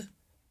shunned.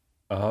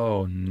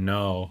 Oh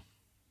no.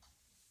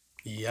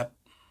 Yep.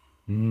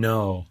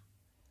 No.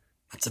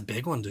 That's a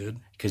big one, dude.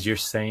 Because you're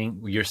saying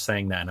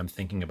that, and I'm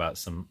thinking about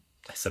some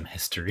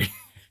history.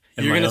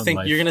 You're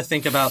gonna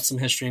think about some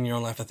history in your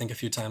own life. I think a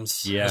few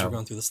times as we're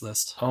going through this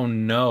list. Oh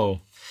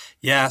no.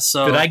 Yeah.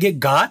 So did I get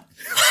got?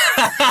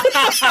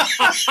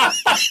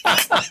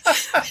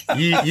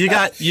 you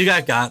got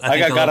got.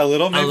 I got a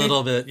little, maybe? A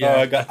little bit.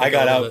 Yeah. Oh, I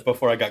got out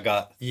before I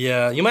got.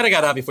 Yeah, you might have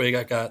got out before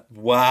you got.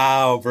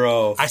 Wow,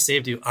 bro. I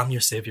saved you. I'm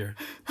your savior.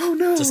 Oh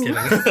no. Just kidding.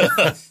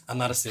 I'm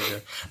not a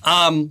savior.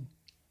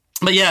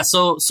 But yeah,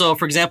 so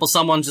for example,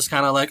 someone just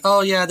kind of like, oh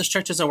yeah, this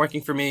church isn't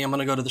working for me. I'm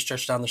gonna go to this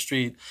church down the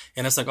street,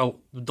 and it's like, oh,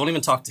 don't even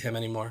talk to him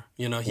anymore.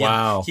 You know,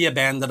 he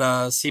abandoned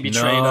us, he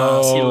betrayed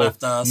us, he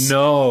left us,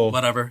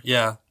 whatever.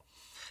 Yeah,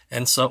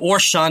 and so or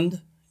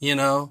shunned, you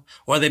know,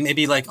 or they may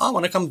be like, oh, I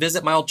want to come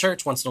visit my old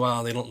church once in a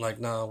while. They don't like,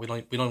 no, we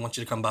don't want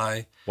you to come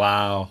by.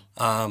 Wow.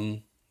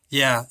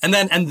 Yeah, and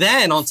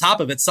then on top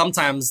of it,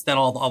 sometimes then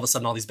all of a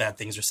sudden all these bad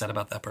things are said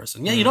about that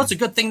person. Yeah, you know, it's a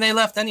good thing they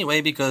left anyway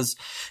because,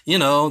 you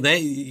know,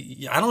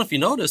 I don't know if you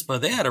noticed,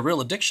 but they had a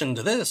real addiction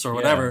to this or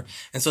whatever. Yeah.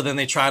 And so then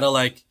they try to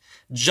like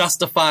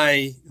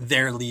justify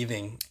their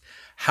leaving.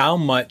 How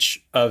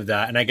much of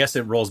that, and I guess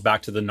it rolls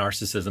back to the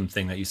narcissism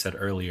thing that you said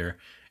earlier,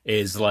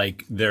 is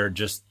like they're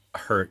just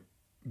hurt.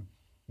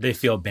 They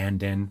feel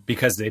abandoned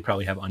because they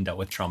probably have undealt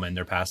with trauma in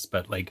their past,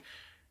 but like,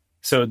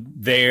 so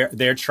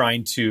they're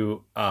trying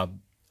to,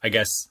 I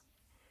guess,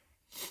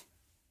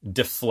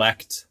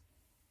 deflect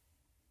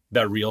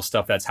the real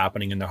stuff that's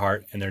happening in their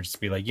heart, and they're just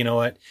be like, you know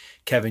what,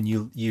 Kevin,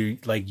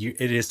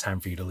 it is time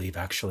for you to leave.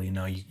 Actually,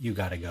 no, you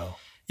got to go.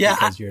 Yeah,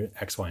 because you're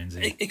X, Y, and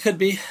Z. It could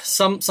be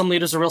some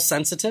leaders are real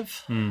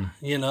sensitive,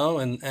 you know,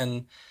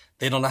 and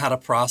they don't know how to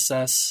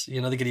process.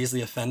 You know, they get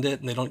easily offended,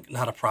 and they don't know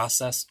how to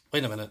process.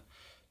 Wait a minute,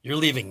 you're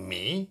leaving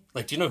me?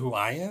 Like, do you know who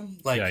I am?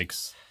 Like,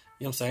 yikes.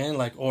 You know what I'm saying?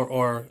 Like,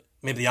 or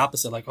maybe the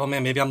opposite, like, oh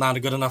man, maybe I'm not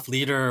a good enough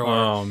leader, or,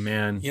 oh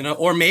man, you know,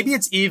 or maybe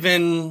it's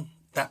even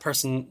that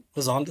person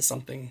was onto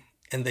something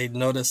and they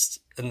noticed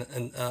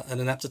an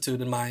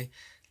ineptitude in my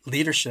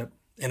leadership,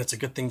 and it's a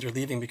good thing they're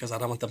leaving because I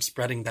don't want them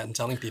spreading that and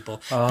telling people.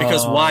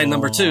 Because why?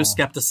 Number two,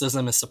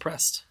 skepticism is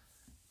suppressed.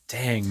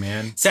 Dang,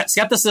 man.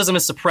 Skepticism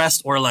is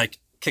suppressed or like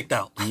kicked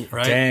out,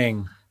 right?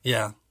 Dang.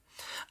 Yeah.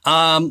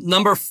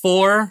 Number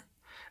four,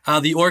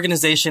 the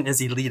organization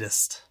is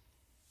elitist.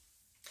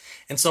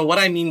 And so what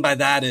I mean by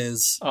that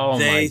is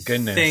they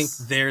think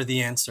they're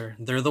the answer.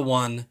 They're the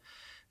one.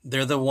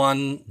 They're the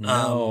one.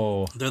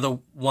 They're the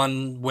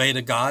one way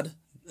to God.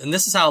 And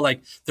this is how,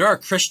 like, there are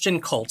Christian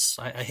cults.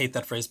 I hate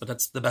that phrase, but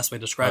that's the best way to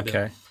describe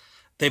it.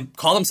 They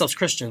call themselves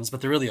Christians, but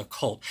they're really a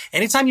cult.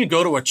 Anytime you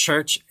go to a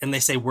church and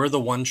they say we're the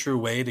one true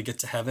way to get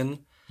to heaven,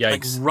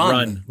 yikes.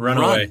 Like,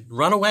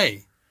 run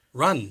away.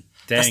 Dang,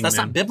 that's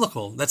not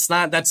biblical.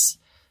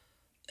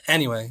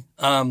 Anyway.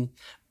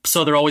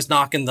 So they're always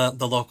knocking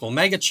the local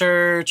mega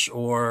church,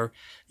 or,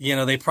 you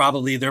know,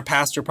 their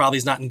pastor probably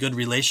is not in good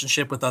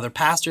relationship with other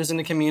pastors in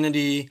the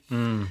community.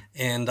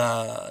 And,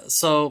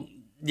 so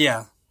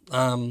yeah,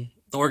 the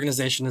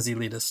organization is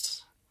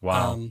elitist.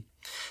 Wow.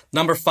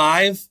 Number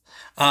five,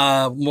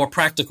 more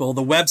practical.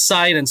 The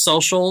website and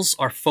socials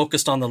are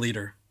focused on the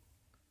leader.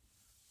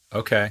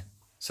 Okay.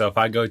 So if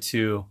I go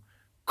to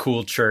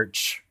Cool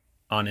Church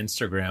on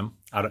Instagram,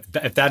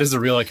 if that is a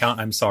real account,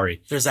 I'm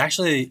sorry. There's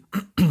actually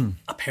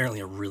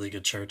apparently a really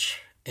good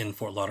church in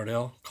Fort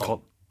Lauderdale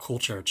called Cool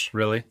Church.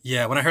 Really?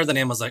 Yeah. When I heard the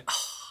name, I was like,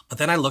 oh. But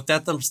then I looked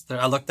at them.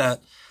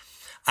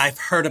 I've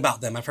heard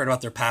about them. I've heard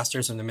about their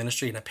pastors and their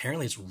ministry, and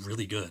apparently it's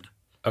really good.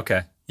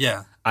 Okay.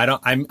 Yeah.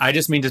 I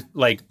just mean to,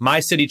 like, my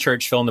city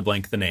church, fill in the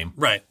blank, the name.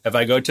 Right. If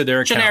I go to their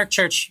account. Generic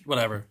church,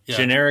 whatever. Yeah.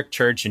 Generic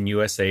church in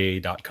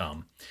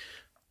USA.com.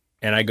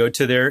 And I go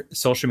to their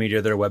social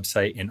media, their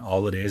website, and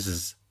all it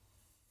is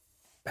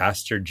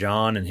Pastor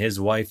John and his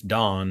wife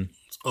Dawn.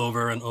 It's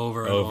over and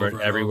over and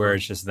over. Everywhere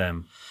it's just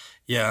them.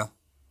 Yeah.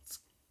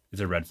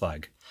 It's a red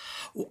flag.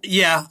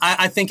 Yeah.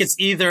 I think it's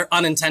either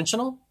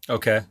unintentional.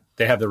 Okay.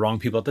 They have the wrong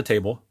people at the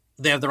table.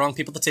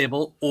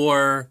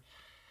 Or,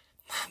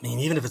 I mean,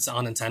 even if it's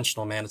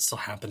unintentional, man, it's still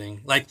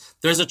happening. Like,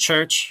 there's a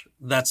church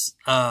that's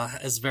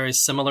is very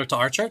similar to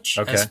our church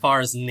as far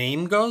as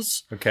name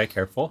goes. Okay,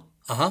 careful.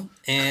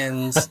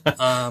 And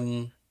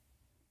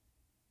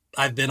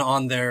I've been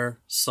on their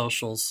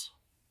socials,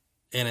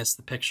 and it's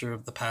the picture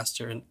of the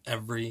pastor in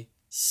every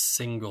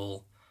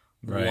single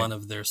one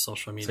of their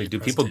social media. So do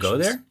people go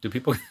there? Do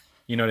people,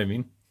 you know what I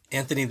mean?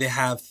 Anthony, they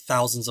have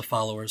thousands of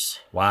followers.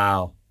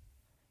 Wow.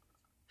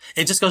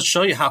 It just goes to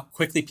show you how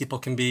quickly people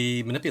can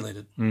be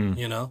manipulated,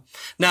 you know?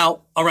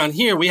 Now, around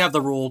here, we have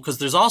the rule, because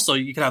there's also,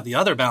 you can have the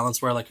other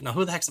balance where like, now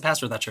who the heck's the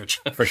pastor of that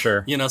church? For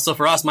sure. You know, so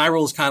for us, my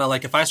rule is kind of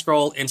like, if I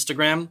scroll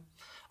Instagram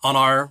on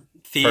our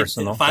feed,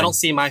 if I don't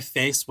see my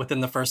face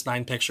within the first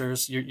 9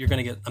 pictures, you're going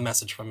to get a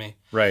message from me.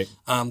 Right.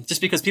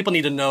 Just because people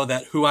need to know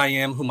that who I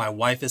am, who my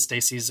wife is,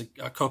 Stacy's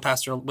a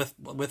co-pastor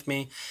with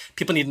me.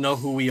 People need to know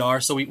who we are.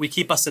 So we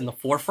keep us in the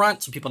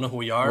forefront so people know who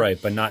we are.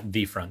 Right, but not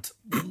the front.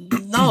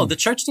 No, the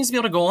church needs to be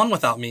able to go on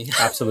without me.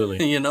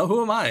 Absolutely. You know,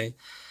 who am I?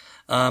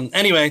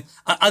 Anyway,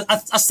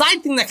 a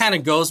side thing that kind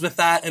of goes with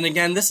that, and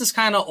again, this is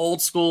kind of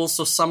old school,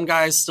 so some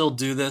guys still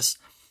do this,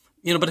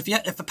 you know, but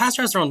if a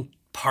pastor has their own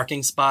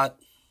parking spot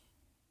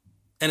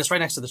and it's right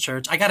next to the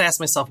church, I got to ask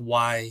myself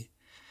why.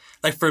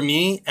 Like for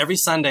me, every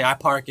Sunday I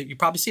park, you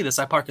probably see this,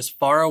 I park as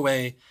far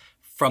away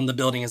from the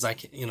building as I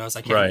can,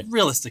 right.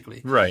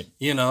 Realistically. Right.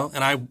 You know,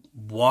 and I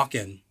walk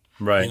in.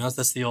 Right. You know,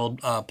 that's the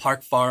old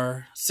park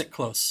far, sit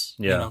close,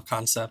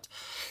 concept.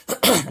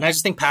 And I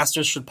just think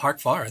pastors should park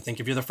far. I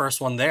think if you're the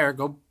first one there,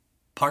 go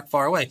park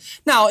far away.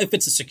 Now, if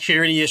it's a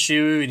security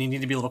issue and you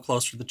need to be a little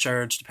closer to the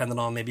church, depending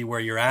on maybe where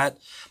you're at,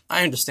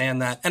 I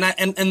understand that.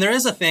 And there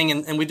is a thing,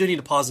 and we do need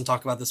to pause and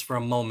talk about this for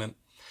a moment,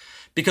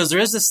 because there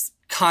is this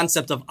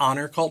concept of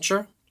honor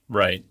culture.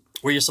 Right.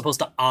 Where you're supposed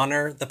to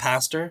honor the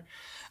pastor.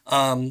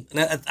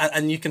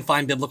 And you can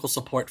find biblical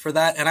support for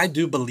that. And I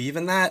do believe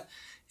in that.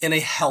 In a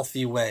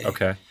healthy way.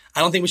 Okay. I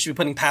don't think we should be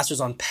putting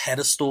pastors on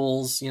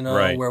pedestals,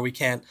 where we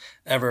can't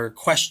ever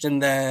question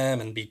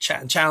them and be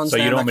challenged. So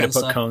you don't want me to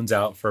put cones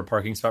out for a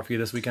parking spot for you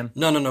this weekend?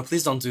 No.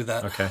 Please don't do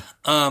that. Okay.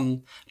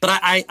 But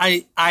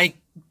I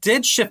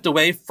did shift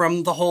away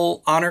from the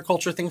whole honor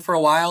culture thing for a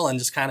while and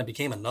just kind of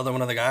became another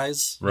one of the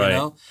guys,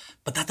 right.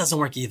 But that doesn't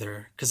work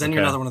either, because then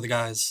you're another one of the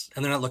guys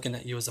and they're not looking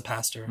at you as a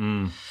pastor.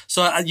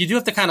 So you do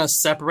have to kind of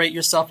separate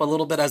yourself a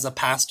little bit as a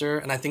pastor.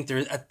 And I think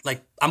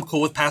I'm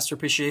cool with pastor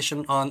appreciation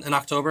in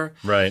October.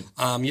 Right.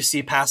 You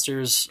see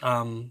pastors,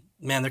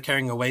 they're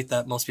carrying a weight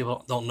that most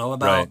people don't know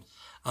about.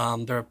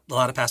 Right. There are a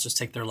lot of pastors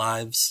take their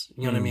lives.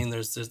 You know what I mean?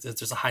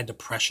 There's a high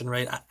depression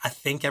rate. I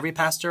think every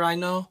pastor I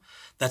know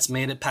that's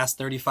made it past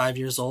 35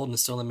 years old and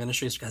is still in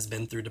ministry has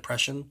been through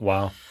depression.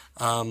 Wow.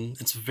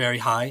 It's very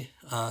high,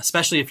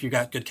 especially if you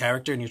got good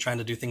character and you're trying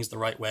to do things the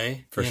right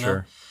way. For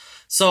sure.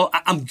 So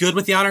I'm good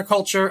with the honor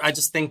culture. I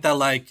just think that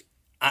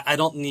I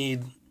don't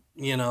need,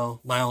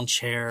 my own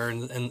chair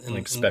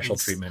and special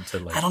treatment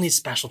to I don't need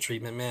special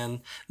treatment,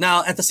 man.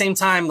 Now, at the same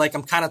time,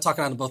 I'm kind of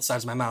talking out of both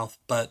sides of my mouth,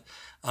 but,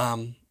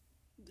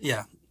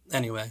 yeah,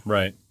 anyway.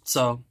 Right.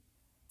 So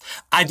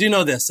I do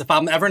know this. If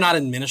I'm ever not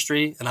in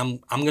ministry, and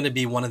I'm going to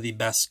be one of the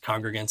best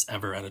congregants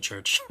ever at a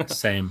church.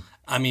 Same.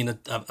 I mean,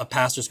 a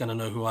pastor's going to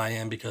know who I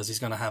am because he's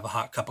going to have a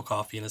hot cup of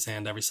coffee in his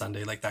hand every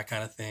Sunday, like that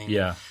kind of thing.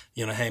 Yeah.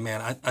 Hey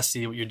man, I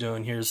see what you're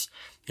doing. Here's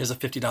a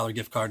 $50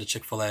 gift card to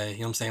Chick-fil-A. You know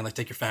what I'm saying?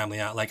 Take your family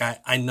out.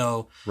 I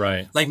know.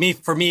 Right.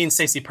 for me and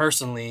Stacey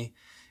personally,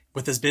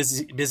 with as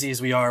busy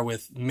as we are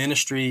with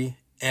ministry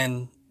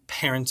and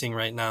parenting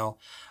right now,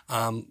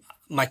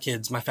 my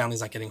family's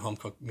not getting home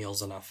cooked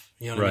meals enough.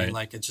 You know what I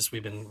mean? It's just,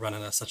 we've been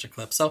running at such a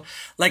clip. So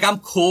I'm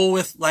cool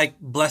with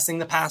blessing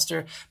the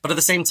pastor, but at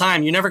the same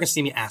time, you're never going to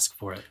see me ask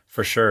for it.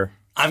 For sure.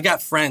 I've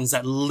got friends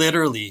that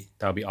literally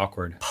that would be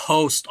awkward.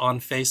 Post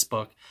on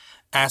Facebook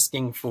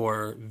asking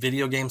for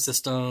video game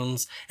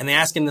systems, and they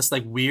ask in this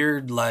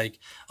weird,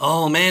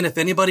 oh man, if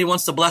anybody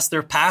wants to bless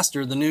their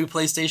pastor, the new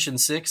PlayStation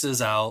 6 is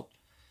out.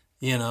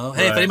 Hey,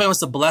 if anybody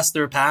wants to bless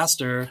their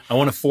pastor. I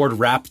want a Ford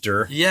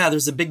Raptor. Yeah,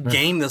 there's a big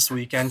game this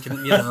weekend.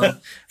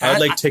 I would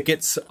like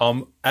tickets,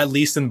 at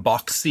least in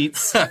box seats.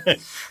 so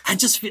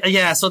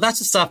that's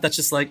the stuff that's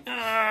just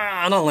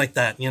I don't like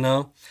that,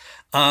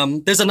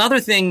 There's another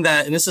thing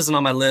that, and this isn't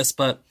on my list,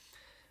 but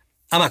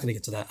I'm not going to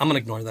get to that. I'm going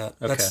to ignore that.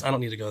 Okay. I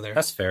don't need to go there.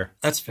 That's fair.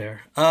 That's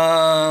fair.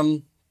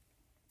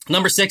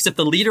 Number 6, if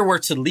the leader were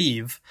to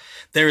leave,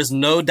 there is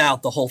no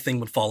doubt the whole thing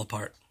would fall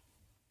apart.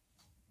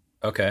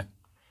 Okay.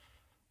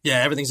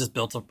 Yeah, everything's just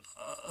built up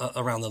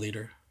around the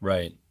leader.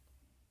 Right.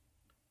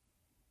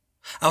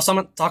 I was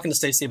talking to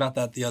Stacey about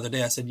that the other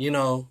day. I said,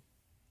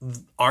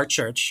 our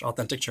church,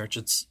 Authentic Church,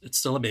 it's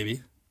still a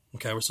baby.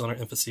 Okay, we're still in our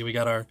infancy. We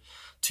got our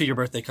 2-year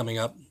birthday coming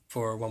up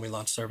for when we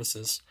launch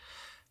services.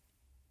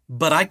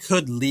 But I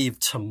could leave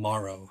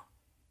tomorrow,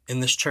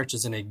 and this church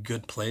is in a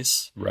good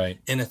place. Right.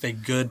 And if a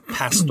good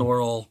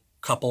pastoral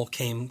couple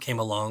came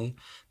along,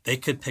 they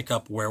could pick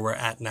up where we're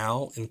at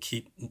now and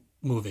keep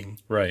moving.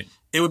 Right.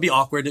 It would be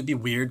awkward. It'd be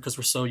weird because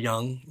we're so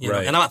young, know,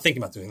 and I'm not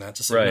thinking about doing that,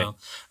 just so you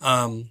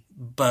know.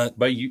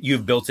 But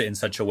you've built it in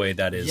such a way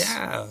that is,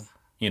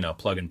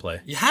 plug and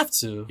play. You have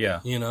to.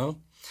 Yeah.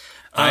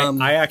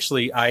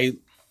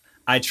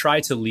 I try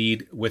to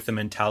lead with the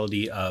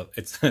mentality of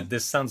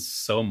this sounds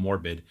so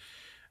morbid,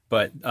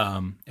 but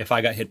if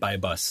I got hit by a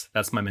bus,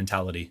 that's my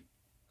mentality.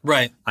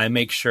 Right. I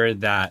make sure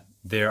that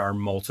there are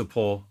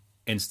multiple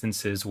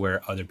instances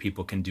where other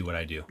people can do what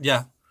I do.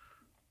 Yeah.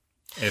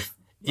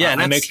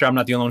 I make sure I'm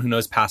not the only one who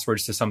knows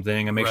passwords to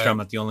something. I make sure I'm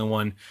not the only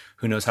one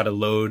who knows how to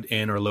load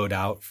in or load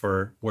out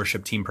for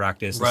worship team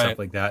practice and stuff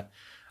like that.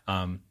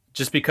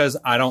 Just because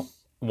I don't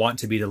want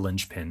to be the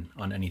linchpin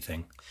on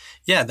anything.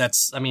 Yeah,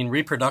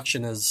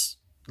 reproduction is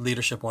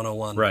leadership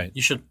 101. Right.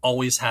 You should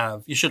always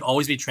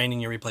be training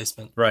your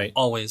replacement. Right.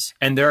 Always.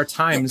 And there are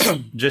times,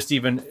 just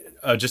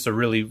a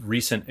really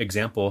recent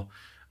example,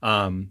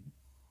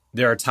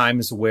 there are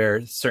times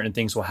where certain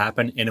things will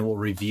happen and it will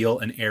reveal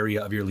an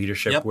area of your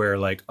leadership where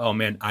like, oh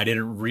man, I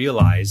didn't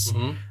realize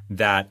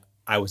that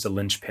I was a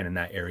linchpin in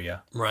that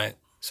area. Right.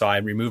 So I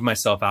removed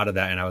myself out of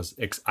that and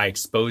I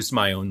exposed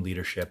my own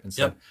leadership and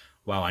said,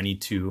 wow, I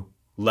need to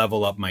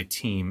level up my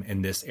team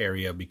in this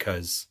area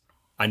because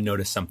I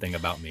noticed something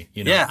about me.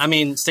 You know? Yeah. I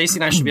mean, Stacy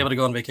and I should be able to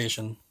go on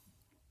vacation.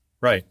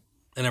 Right.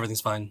 And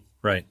everything's fine.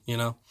 Right. You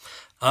know?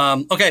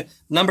 Okay.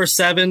 Number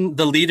 7,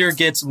 the leader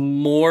gets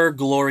more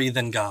glory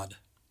than God.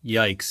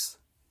 Yikes.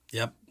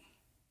 Yep.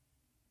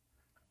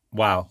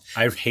 Wow.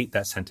 I hate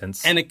that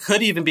sentence. And it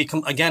could even be,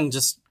 again,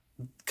 just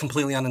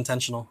completely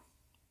unintentional.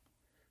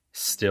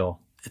 It's still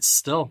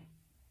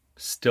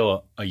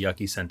a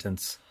yucky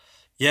sentence.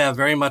 Yeah,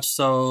 very much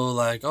so.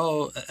 Like,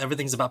 oh,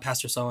 everything's about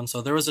Pastor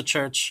so-and-so. There was a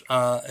church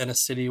in a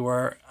city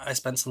where I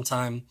spent some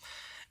time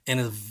in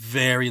a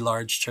very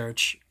large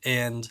church,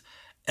 and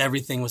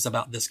everything was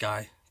about this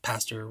guy,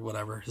 Pastor,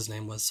 whatever his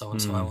name was,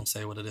 so-and-so. I won't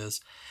say what it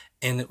is.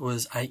 And it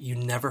was, you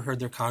never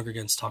heard their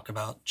congregants talk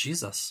about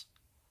Jesus.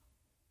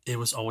 It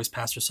was always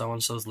Pastor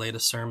so-and-so's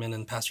latest sermon,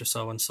 and Pastor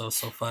so-and-so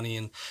so funny,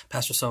 and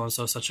Pastor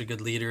so-and-so such a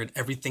good leader, and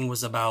everything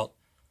was about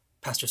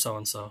Pastor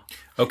so-and-so.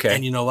 Okay.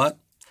 And you know what?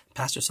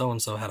 Pastor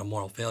so-and-so had a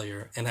moral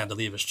failure and had to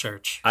leave his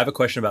church. I have a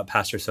question about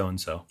Pastor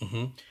so-and-so.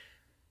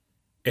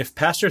 If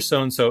Pastor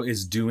so-and-so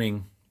is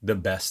doing the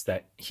best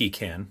that he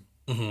can,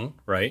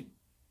 right?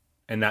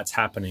 And that's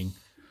happening,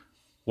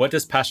 what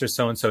does Pastor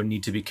so-and-so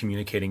need to be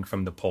communicating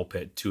from the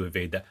pulpit to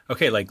evade that?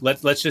 Okay, like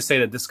let's just say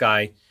that this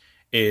guy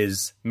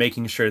is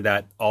making sure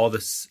that all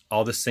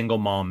the single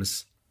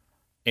moms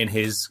in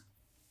his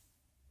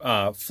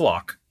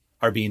flock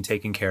are being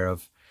taken care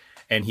of,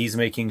 and he's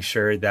making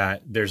sure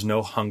that there's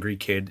no hungry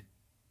kid.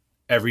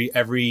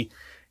 Every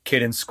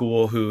kid in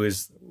school who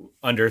is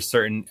under a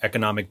certain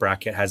economic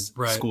bracket has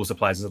school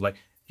supplies. And like,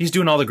 he's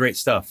doing all the great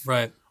stuff.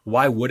 Right.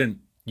 Why wouldn't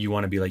you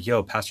want to be like,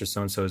 yo, Pastor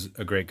so-and-so is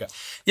a great guy?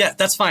 Yeah,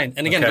 that's fine.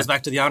 And again, it goes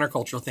back to the honor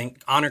culture thing.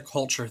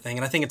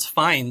 And I think it's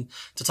fine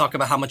to talk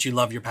about how much you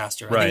love your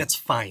pastor. I think that's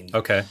fine.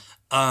 Okay.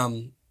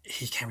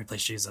 He can't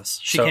replace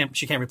Jesus. She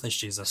can't replace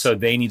Jesus. So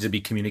they need to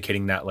be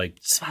communicating that, like,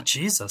 it's about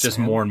Jesus. Just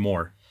more and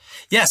more.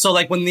 Yeah. So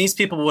like when these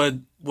people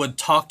would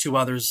talk to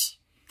others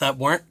that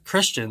weren't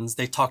Christians,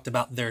 they talked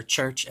about their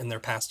church and their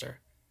pastor.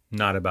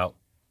 Not about.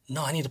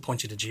 No, I need to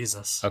point you to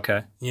Jesus.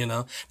 Okay. You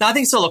know, now I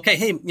think still okay.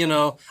 Hey,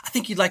 I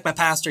think you'd like my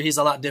pastor. He's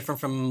a lot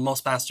different from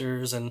most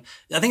pastors. And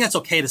I think that's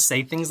okay to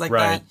say things like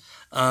that.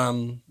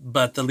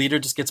 But the leader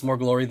just gets more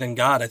glory than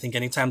God. I think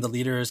anytime the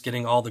leader is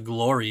getting all the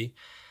glory,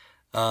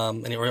 or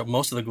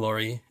most of the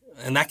glory,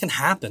 and that can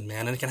happen,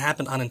 man. And it can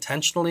happen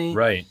unintentionally.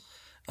 Right.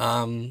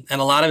 And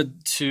a lot of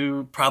it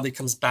too probably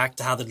comes back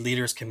to how the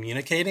leader is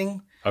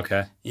communicating.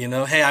 Okay.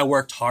 Hey, I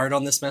worked hard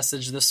on this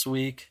message this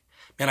week.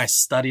 Man, I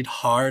studied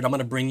hard. I'm going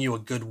to bring you a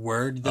good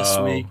word this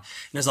week. And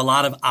there's a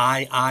lot of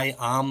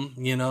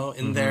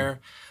in there.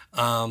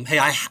 Hey,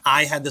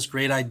 I had this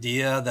great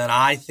idea that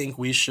I think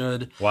we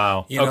should.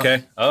 Wow.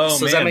 Okay. Oh,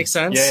 so does that make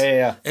sense?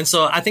 Yeah. And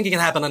so I think it can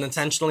happen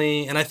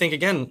unintentionally. And I think,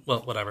 again,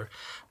 well, whatever.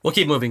 We'll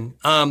keep moving.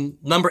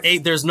 Number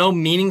 8, there's no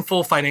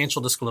meaningful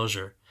financial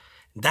disclosure.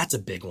 That's a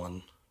big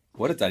one.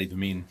 What does that even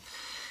mean?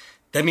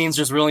 That means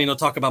there's really no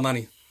talk about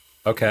money.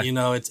 Okay.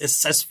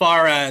 It's as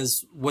far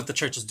as what the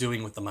church is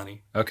doing with the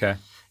money. Okay.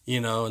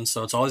 And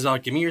so it's always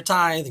about give me your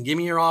tithe and give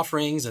me your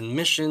offerings and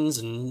missions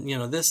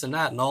and, this and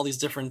that and all these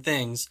different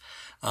things.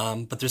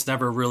 But there's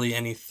never really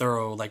any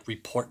thorough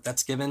report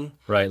that's given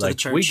to the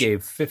church. We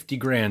gave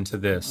 $50,000 to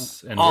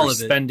this and we're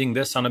spending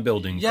this on a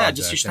building project.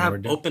 Just you should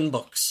have open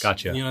books.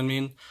 Gotcha. You know what I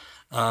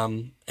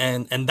mean?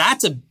 And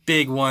that's a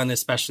big one,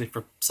 especially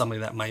for somebody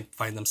that might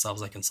find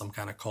themselves in some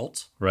kind of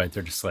cult. Right.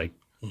 They're just like,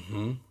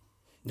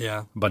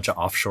 yeah, a bunch of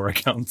offshore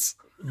accounts.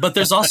 But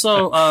there's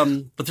also,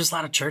 there's a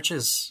lot of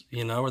churches,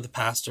 where the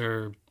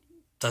pastor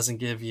doesn't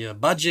give you a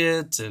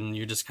budget and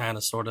you're just kind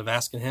of sort of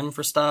asking him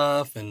for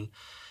stuff and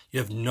you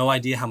have no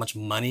idea how much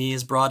money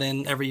is brought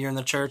in every year in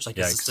the church.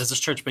 Does this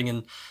church bring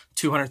in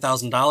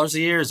 $200,000 a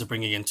year? Is it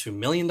bringing in $2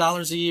 million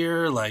a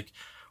year?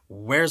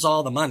 Where's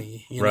all the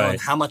money? And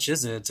how much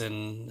is it?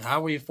 And how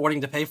are we affording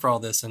to pay for all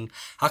this? And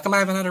how come I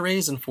haven't had a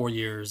raise in 4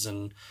 years?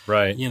 And,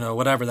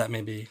 whatever that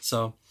may be.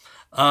 So,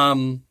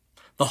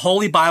 the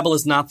Holy Bible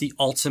is not the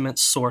ultimate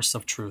source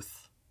of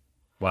truth.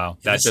 Wow.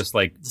 That's just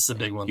this is a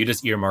big one. You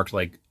just earmarked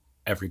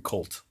every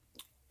cult.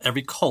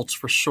 Every cult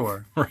for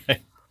sure.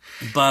 Right.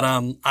 But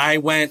I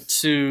went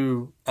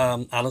to,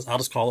 I'll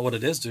just call it what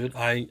it is, dude.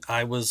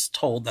 I was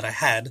told that I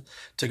had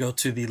to go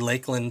to the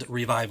Lakeland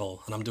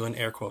Revival, and I'm doing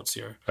air quotes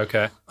here.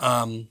 Okay.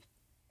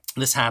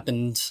 This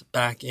happened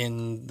back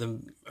in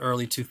the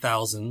early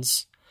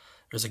 2000s.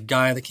 There's a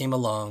guy that came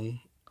along,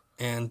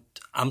 and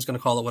I'm just going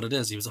to call it what it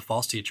is. He was a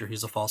false teacher.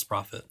 He's a false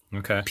prophet.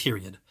 Okay.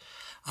 Period.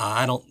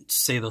 I don't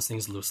say those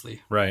things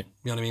loosely. Right.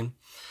 You know what I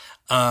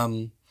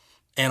mean?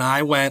 And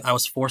I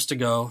was forced to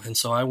go. And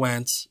so I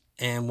went.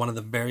 And one of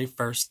the very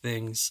first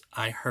things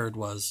I heard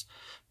was,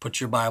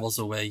 put your Bibles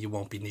away. You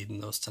won't be needing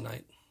those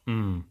tonight.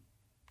 Mm.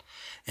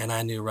 And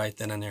I knew right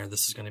then and there,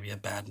 this is going to be a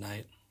bad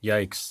night.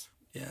 Yikes.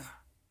 Yeah.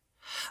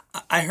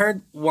 I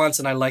heard once,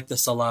 and I like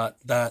this a lot,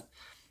 that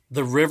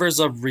the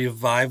rivers of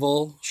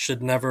revival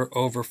should never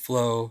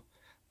overflow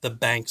the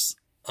banks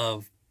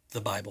of the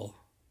Bible.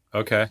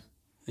 Okay.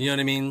 You know what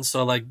I mean?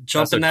 So like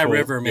jump in that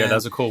river, man. Yeah,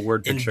 that's a cool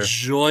word picture.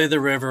 Enjoy the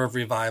river of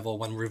revival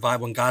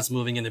when God's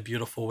moving in a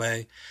beautiful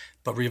way.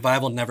 But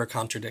revival never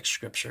contradicts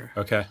Scripture.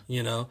 Okay.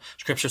 You know,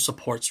 Scripture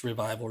supports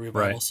revival.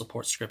 Revival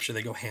supports Scripture.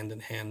 They go hand in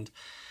hand.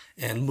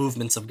 And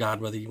movements of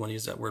God, whether you want to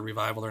use that word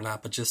revival or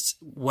not, but just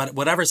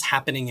whatever's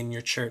happening in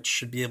your church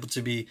should be able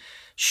to be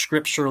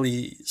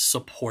scripturally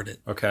supported.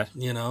 Okay.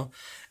 You know?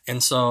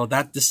 And so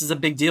this is a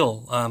big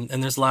deal.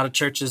 And there's a lot of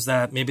churches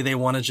that maybe they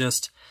want to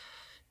just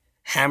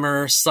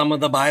hammer some of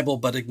the Bible,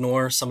 but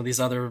ignore some of these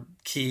other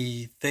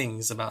key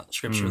things about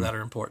Scripture that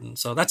are important.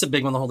 So that's a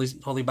big one. The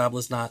Holy Bible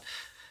is not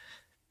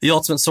the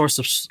ultimate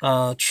source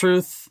of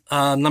truth.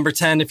 Number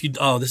 10,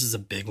 this is a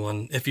big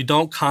one. If you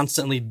don't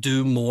constantly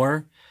do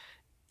more,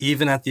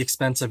 even at the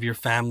expense of your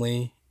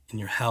family and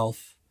your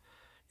health,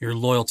 your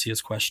loyalty is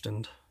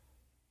questioned.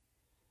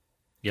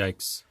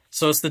 Yikes.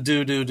 So it's the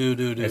do.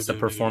 It's the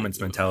performance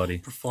mentality.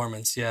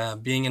 Performance, yeah.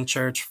 Being in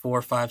church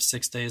 4, 5,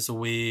 6 days a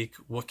week.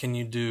 What can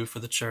you do for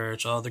the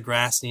church? Oh, the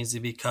grass needs to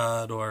be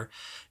cut, or,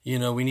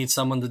 we need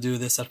someone to do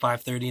this at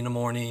 5:30 in the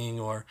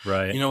morning, or,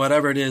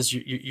 whatever it is.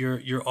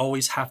 You're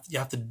always you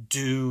have to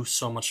do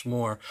so much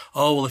more.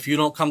 Oh, well, if you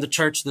don't come to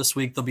church this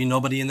week, there'll be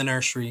nobody in the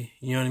nursery.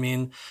 You know what I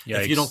mean?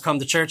 Yikes. If you don't come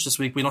to church this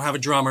week, we don't have a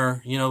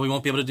drummer. We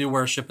won't be able to do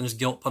worship, and there's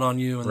guilt put on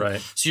you.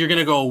 And so you're going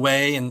to go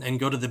away and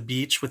go to the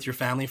beach with your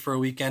family for a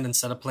weekend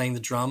instead of playing the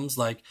drums.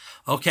 Like,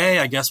 okay,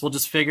 I guess we'll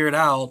just figure it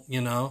out,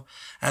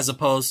 as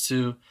opposed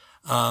to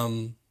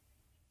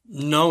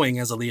knowing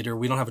as a leader,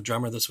 we don't have a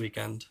drummer this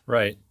weekend.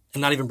 Right. And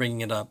not even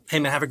bringing it up. Hey,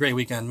 man, have a great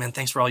weekend. Man,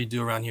 thanks for all you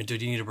do around here.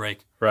 Dude, you need a break.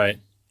 Right.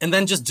 And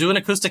then just do an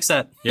acoustic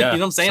set. Yeah. You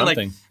know what I'm saying?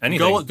 Something. Like,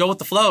 anything. Go with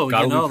the flow.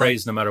 God will be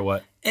praised no matter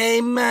what.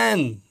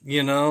 Amen.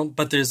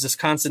 But there's this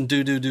constant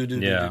do.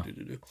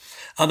 The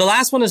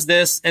last one is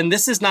this, and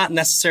this is not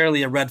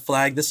necessarily a red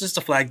flag. This is just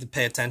a flag to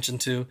pay attention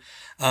to.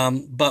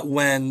 But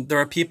when there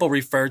are people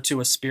referred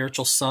to as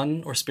spiritual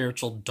son or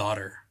spiritual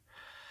daughter,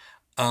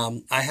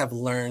 I have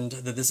learned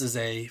that this is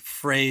a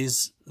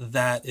phrase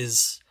that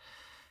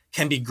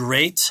can be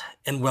great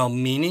and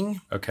well-meaning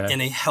in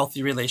a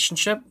healthy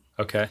relationship.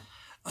 Okay.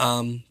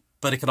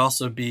 But it could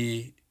also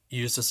be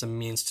used as a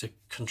means to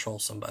control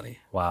somebody.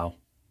 Wow.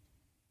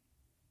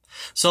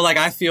 So,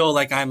 I feel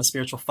like I'm a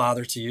spiritual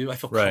father to you. I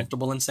feel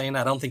comfortable in saying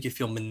that. I don't think you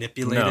feel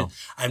manipulated. No.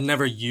 I've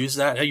never used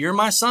that. Hey, you're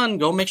my son.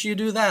 Go make sure you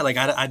do that.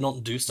 I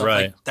don't do stuff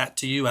like that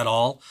to you at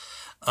all.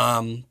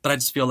 But I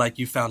just feel like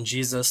you found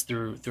Jesus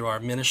through our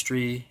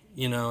ministry,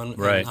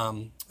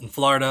 in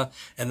Florida,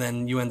 and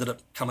then you ended up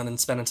coming and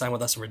spending time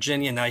with us in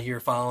Virginia, and now you're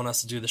following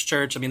us to do this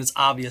church. I mean, it's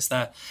obvious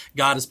that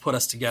God has put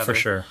us together. For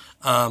sure.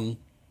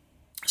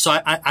 So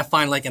I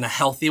find in a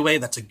healthy way,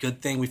 that's a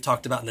good thing. We've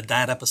talked about in the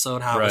dad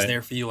episode how I was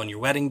there for you on your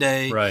wedding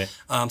day. Right.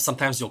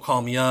 Sometimes you'll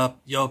call me up,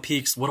 yo,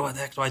 Peaks, what the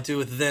heck do I do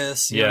with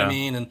this? You know what I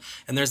mean?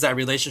 And there's that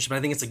relationship. I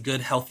think it's a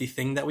good, healthy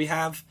thing that we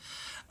have.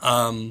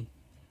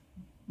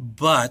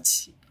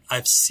 But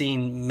I've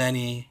seen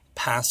many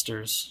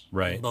pastors,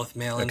 both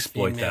male and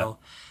female,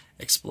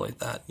 exploit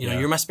that.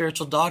 You're my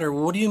spiritual daughter.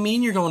 Well, what do you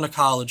mean you're going to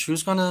college?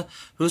 Who's gonna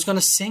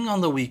sing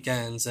on the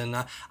weekends? And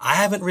I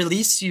haven't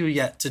released you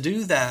yet to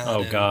do that.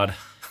 Oh, God.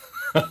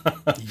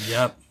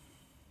 Yep.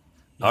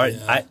 All right.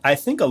 Yeah. I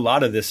think a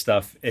lot of this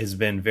stuff has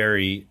been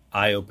very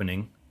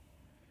eye-opening.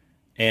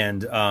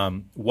 And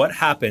what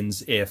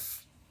happens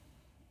if,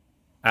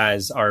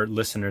 as our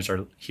listeners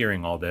are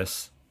hearing all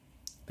this,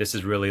 this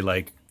is really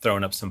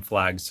throwing up some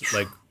flags.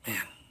 Man,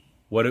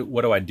 what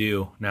do I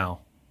do now?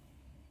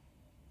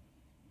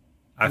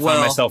 I find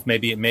myself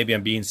maybe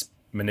I'm being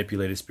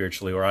manipulated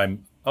spiritually, or I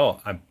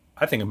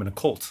think I'm in a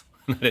cult.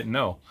 I didn't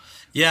know.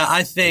 Yeah,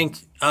 I think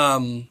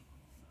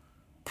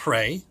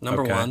pray,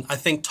 number one. I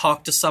think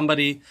talk to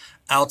somebody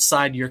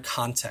outside your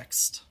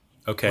context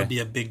would be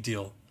a big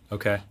deal.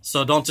 Okay.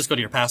 So don't just go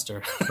to your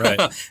pastor. Right.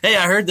 Hey,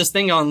 I heard this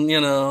thing on,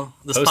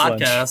 this Post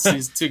podcast.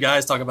 These two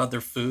guys talk about their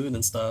food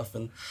and stuff.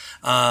 And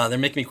they're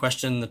making me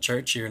question the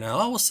church here now.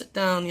 Oh, we'll sit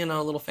down,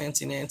 a little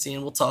fancy Nancy,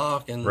 and we'll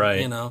talk. And,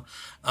 no,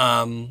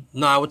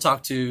 I would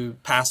talk to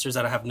pastors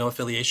that have no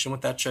affiliation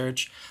with that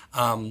church,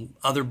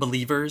 other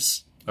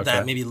believers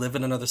that maybe live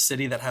in another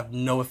city that have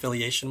no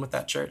affiliation with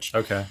that church.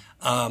 Okay.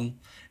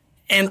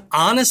 And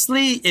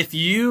honestly, if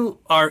you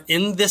are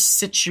in this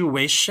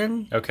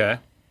situation... Okay.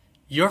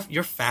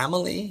 Your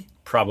family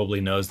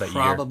probably knows that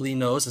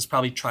has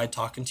probably tried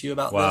talking to you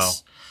about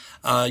this.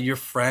 Your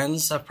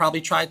friends have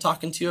probably tried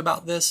talking to you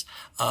about this.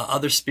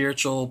 Other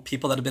spiritual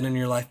people that have been in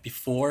your life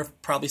before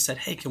probably said,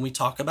 hey, can we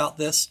talk about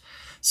this?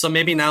 So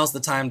maybe now's the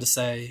time to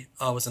say,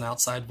 oh, it was an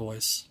outside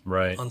voice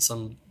on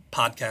some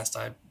podcast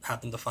I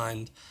happened to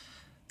find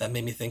that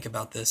made me think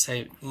about this.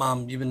 Hey,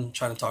 Mom, you've been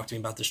trying to talk to me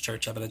about this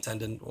church I've been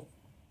attending. Well,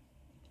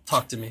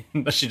 talk to me.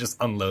 She just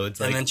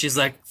unloads. And then she's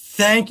like,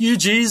 thank you,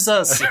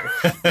 Jesus.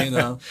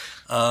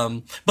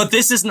 But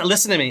this isn't,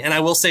 listen to me, and I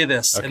will say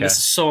this, and this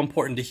is so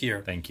important to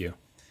hear. Thank you.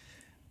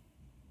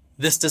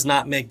 This does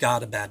not make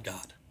God a bad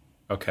God.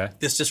 Okay.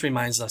 This just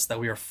reminds us that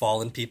we are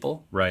fallen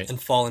people. Right.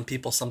 And fallen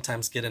people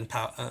sometimes get in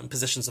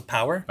positions of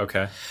power.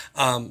 Okay.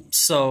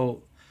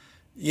 So,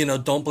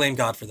 don't blame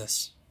God for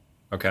this.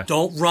 Okay.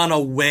 Don't run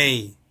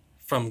away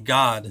from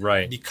God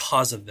right.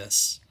 because of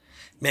this.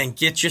 Man,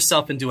 get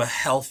yourself into a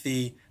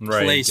healthy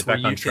place where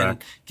you can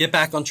get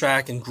back on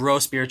track and grow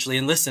spiritually.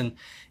 And listen,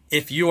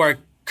 if you are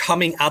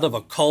coming out of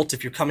a cult,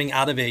 if you're coming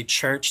out of a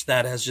church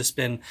that has just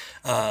been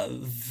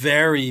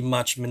very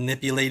much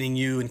manipulating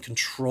you and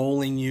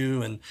controlling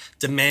you and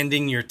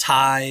demanding your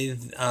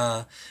tithe,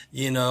 or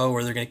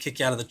they're going to kick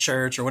you out of the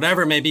church or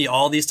whatever it may be,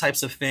 all these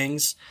types of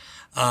things,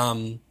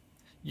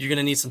 you're going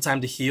to need some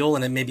time to heal,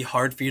 and it may be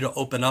hard for you to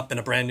open up in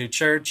a brand new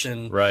church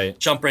and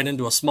jump right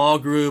into a small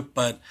group,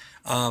 but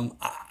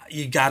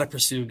you got to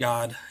pursue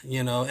God,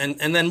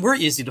 and then we're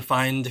easy to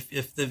find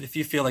if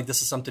you feel like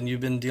this is something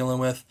you've been dealing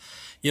with,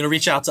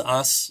 reach out to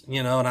us,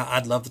 and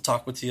I'd love to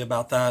talk with you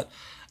about that.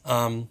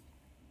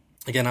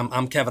 Again,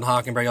 I'm Kevin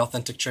Hockenberry,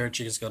 Authentic Church.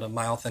 You just go to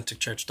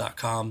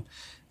myauthenticchurch.com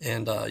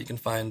and you can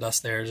find us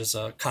there. There's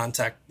a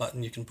contact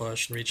button you can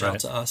push and reach out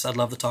to us. I'd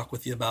love to talk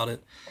with you about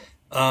it.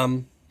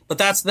 But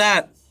that's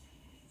that,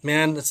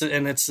 man. This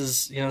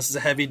is a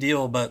heavy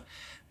deal. But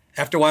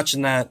after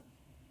watching that,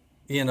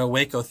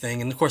 Waco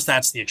thing, and of course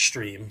that's the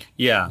extreme.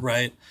 Yeah.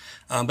 Right.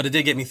 But it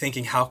did get me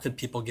thinking, how could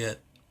people get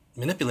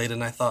manipulated?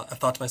 And I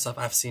thought to myself,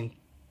 I've seen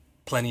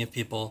plenty of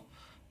people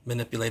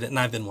manipulated, and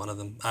I've been one of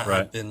them.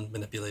 I've been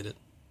manipulated.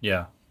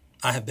 Yeah.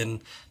 I have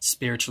been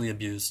spiritually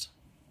abused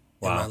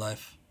in my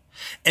life.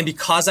 And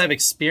because I've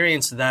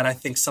experienced that, I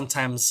think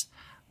sometimes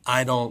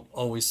I don't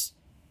always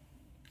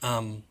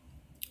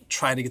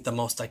try to get the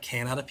most I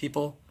can out of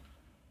people.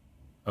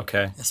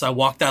 Okay. So I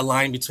walk that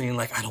line between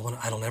like, I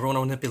don't ever want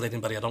to manipulate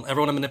anybody. I don't ever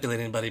want to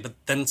manipulate anybody. But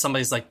then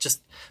somebody's like,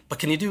 but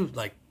can you do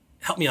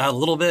help me out a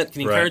little bit?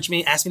 Can you encourage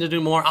me? Ask me to do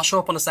more. I'll show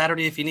up on a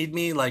Saturday if you need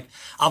me. Like,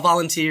 I'll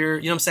volunteer.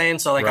 You know what I'm saying?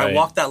 So I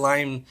walk that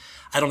line.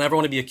 I don't ever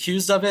want to be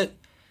accused of it,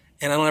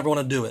 and I don't ever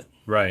want to do it.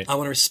 Right. I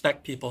want to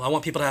respect people. I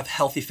want people to have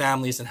healthy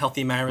families and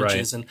healthy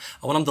marriages, and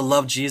I want them to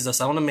love Jesus.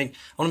 I want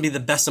to be the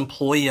best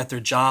employee at their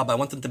job. I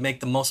want them to make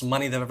the most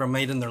money they've ever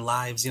made in their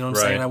lives. You know what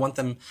I'm saying? I want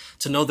them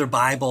to know their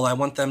Bible. I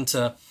want them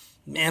to,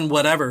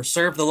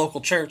 serve the local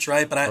church,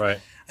 right? But I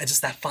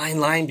just that fine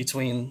line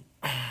between,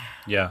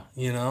 I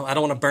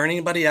don't want to burn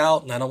anybody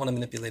out, and I don't want to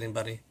manipulate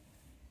anybody.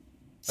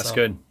 That's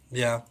good.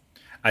 Yeah.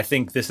 I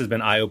think this has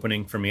been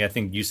eye-opening for me. I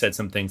think you said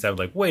some things I was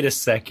like, wait a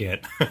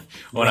second,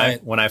 when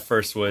I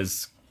first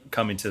was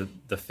coming to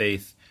the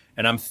faith.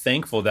 And I'm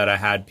thankful that I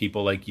had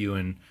people like you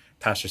and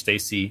Pastor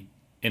Stacy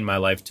in my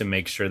life to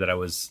make sure that I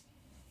was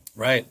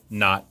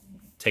not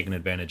taken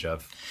advantage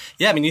of.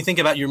 Yeah, I mean, you think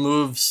about your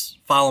moves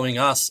following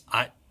us.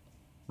 I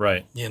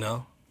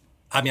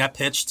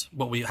pitched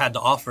what we had to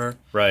offer.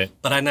 Right.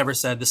 But I never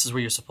said, this is where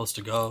you're supposed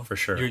to go. For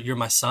sure. You're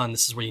my son.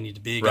 This is where you need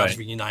to be. God's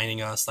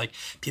reuniting us. Like,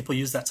 people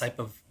use that type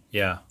of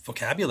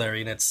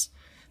vocabulary, and it's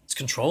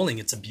controlling.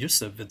 It's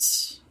abusive.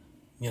 It's,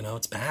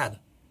 it's bad.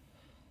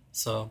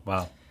 So,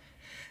 wow.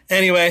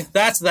 Anyway,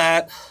 that's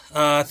that.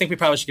 I think we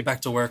probably should get back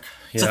to work.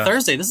 It's a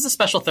Thursday. This is a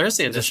special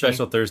Thursday edition. It's a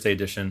special Thursday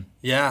edition.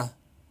 Yeah. A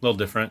little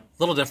different.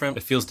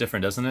 It feels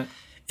different, doesn't it?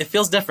 It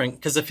feels different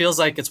because it feels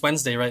like it's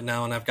Wednesday right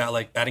now, and I've got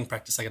batting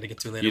practice I got to get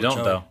to later. You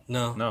don't, though?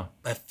 No.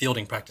 I have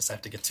fielding practice I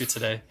have to get to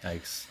today.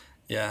 Yikes.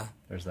 Yeah.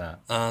 There's that.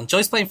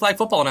 Joey's playing flag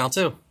football now,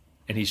 too.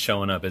 And he's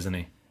showing up, isn't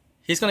he?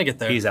 He's going to get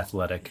there. He's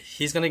athletic.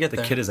 He's going to get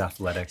there. The kid is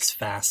athletic. He's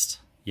fast.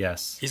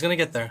 Yes. He's going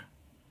to get there.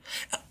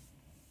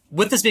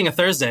 With this being a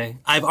Thursday,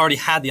 I've already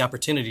had the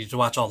opportunity to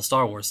watch all the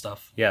Star Wars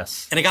stuff.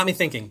 Yes. And it got me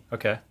thinking.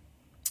 Okay.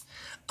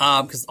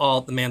 Because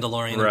all the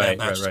Mandalorian and Bad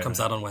Batch comes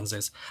out on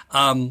Wednesdays.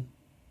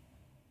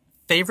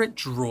 Favorite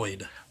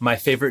droid? My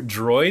favorite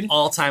droid?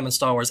 All time in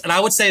Star Wars. And I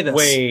would say this.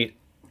 Wait.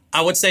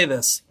 I would say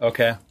this.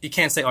 Okay. You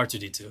can't say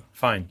R2-D2.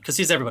 Fine. Because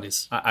he's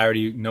everybody's. I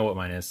already know what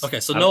mine is.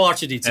 Okay, so no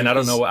R2-D2. And I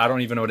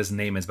don't even know what his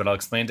name is, but I'll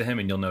explain to him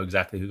and you'll know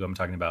exactly who I'm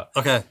talking about.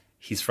 Okay.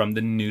 He's from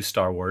the new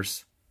Star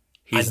Wars.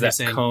 He's that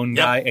cone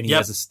guy, and he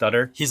has a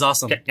stutter. He's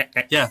awesome.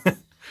 Yeah.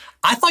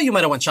 I thought you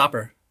might have went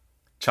Chopper.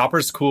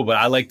 Chopper's cool, but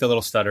I like the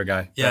little stutter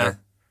guy better.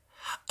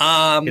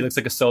 He looks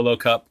like a Solo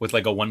Cup with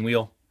a one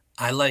wheel.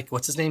 I like,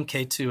 what's his name?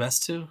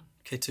 K2S2?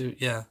 K2,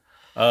 yeah.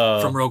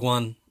 From Rogue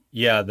One.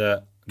 Yeah,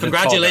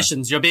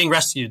 Congratulations, you're being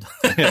rescued.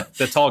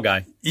 The tall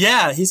guy.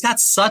 Yeah, he's got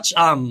such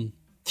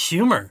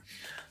humor.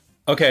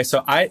 Okay,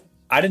 so I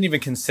didn't even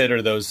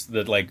consider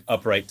the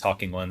upright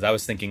talking ones. I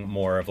was thinking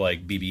more of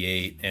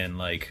BB-8 and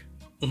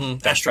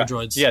Astro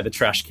droids. Yeah, the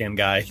trash can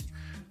guy.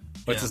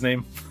 What's his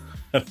name?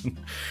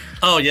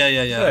 Oh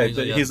yeah.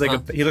 He's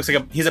like he looks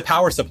like he's a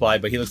power supply,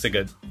 but he looks like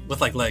a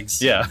with like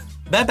legs. Yeah.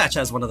 Bad Batch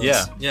has one of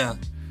those. Yeah.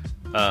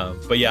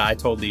 But yeah, I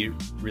totally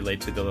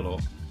relate to the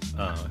little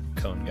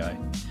cone guy.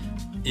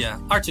 Yeah,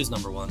 R2's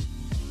number one.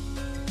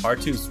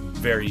 R2's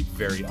very,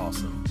 very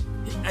awesome.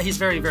 He's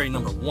very, very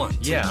number one.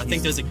 Too. Yeah, I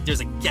think there's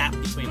a gap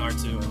between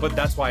R2 and... But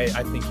that's why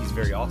I think he's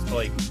very awesome.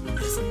 Like,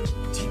 listen,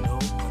 do you know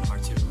what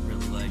R2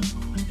 really like?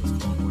 It was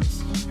Clone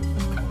Wars.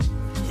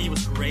 He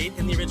was great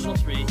in the original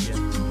 3. He was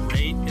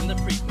great in the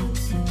prequel.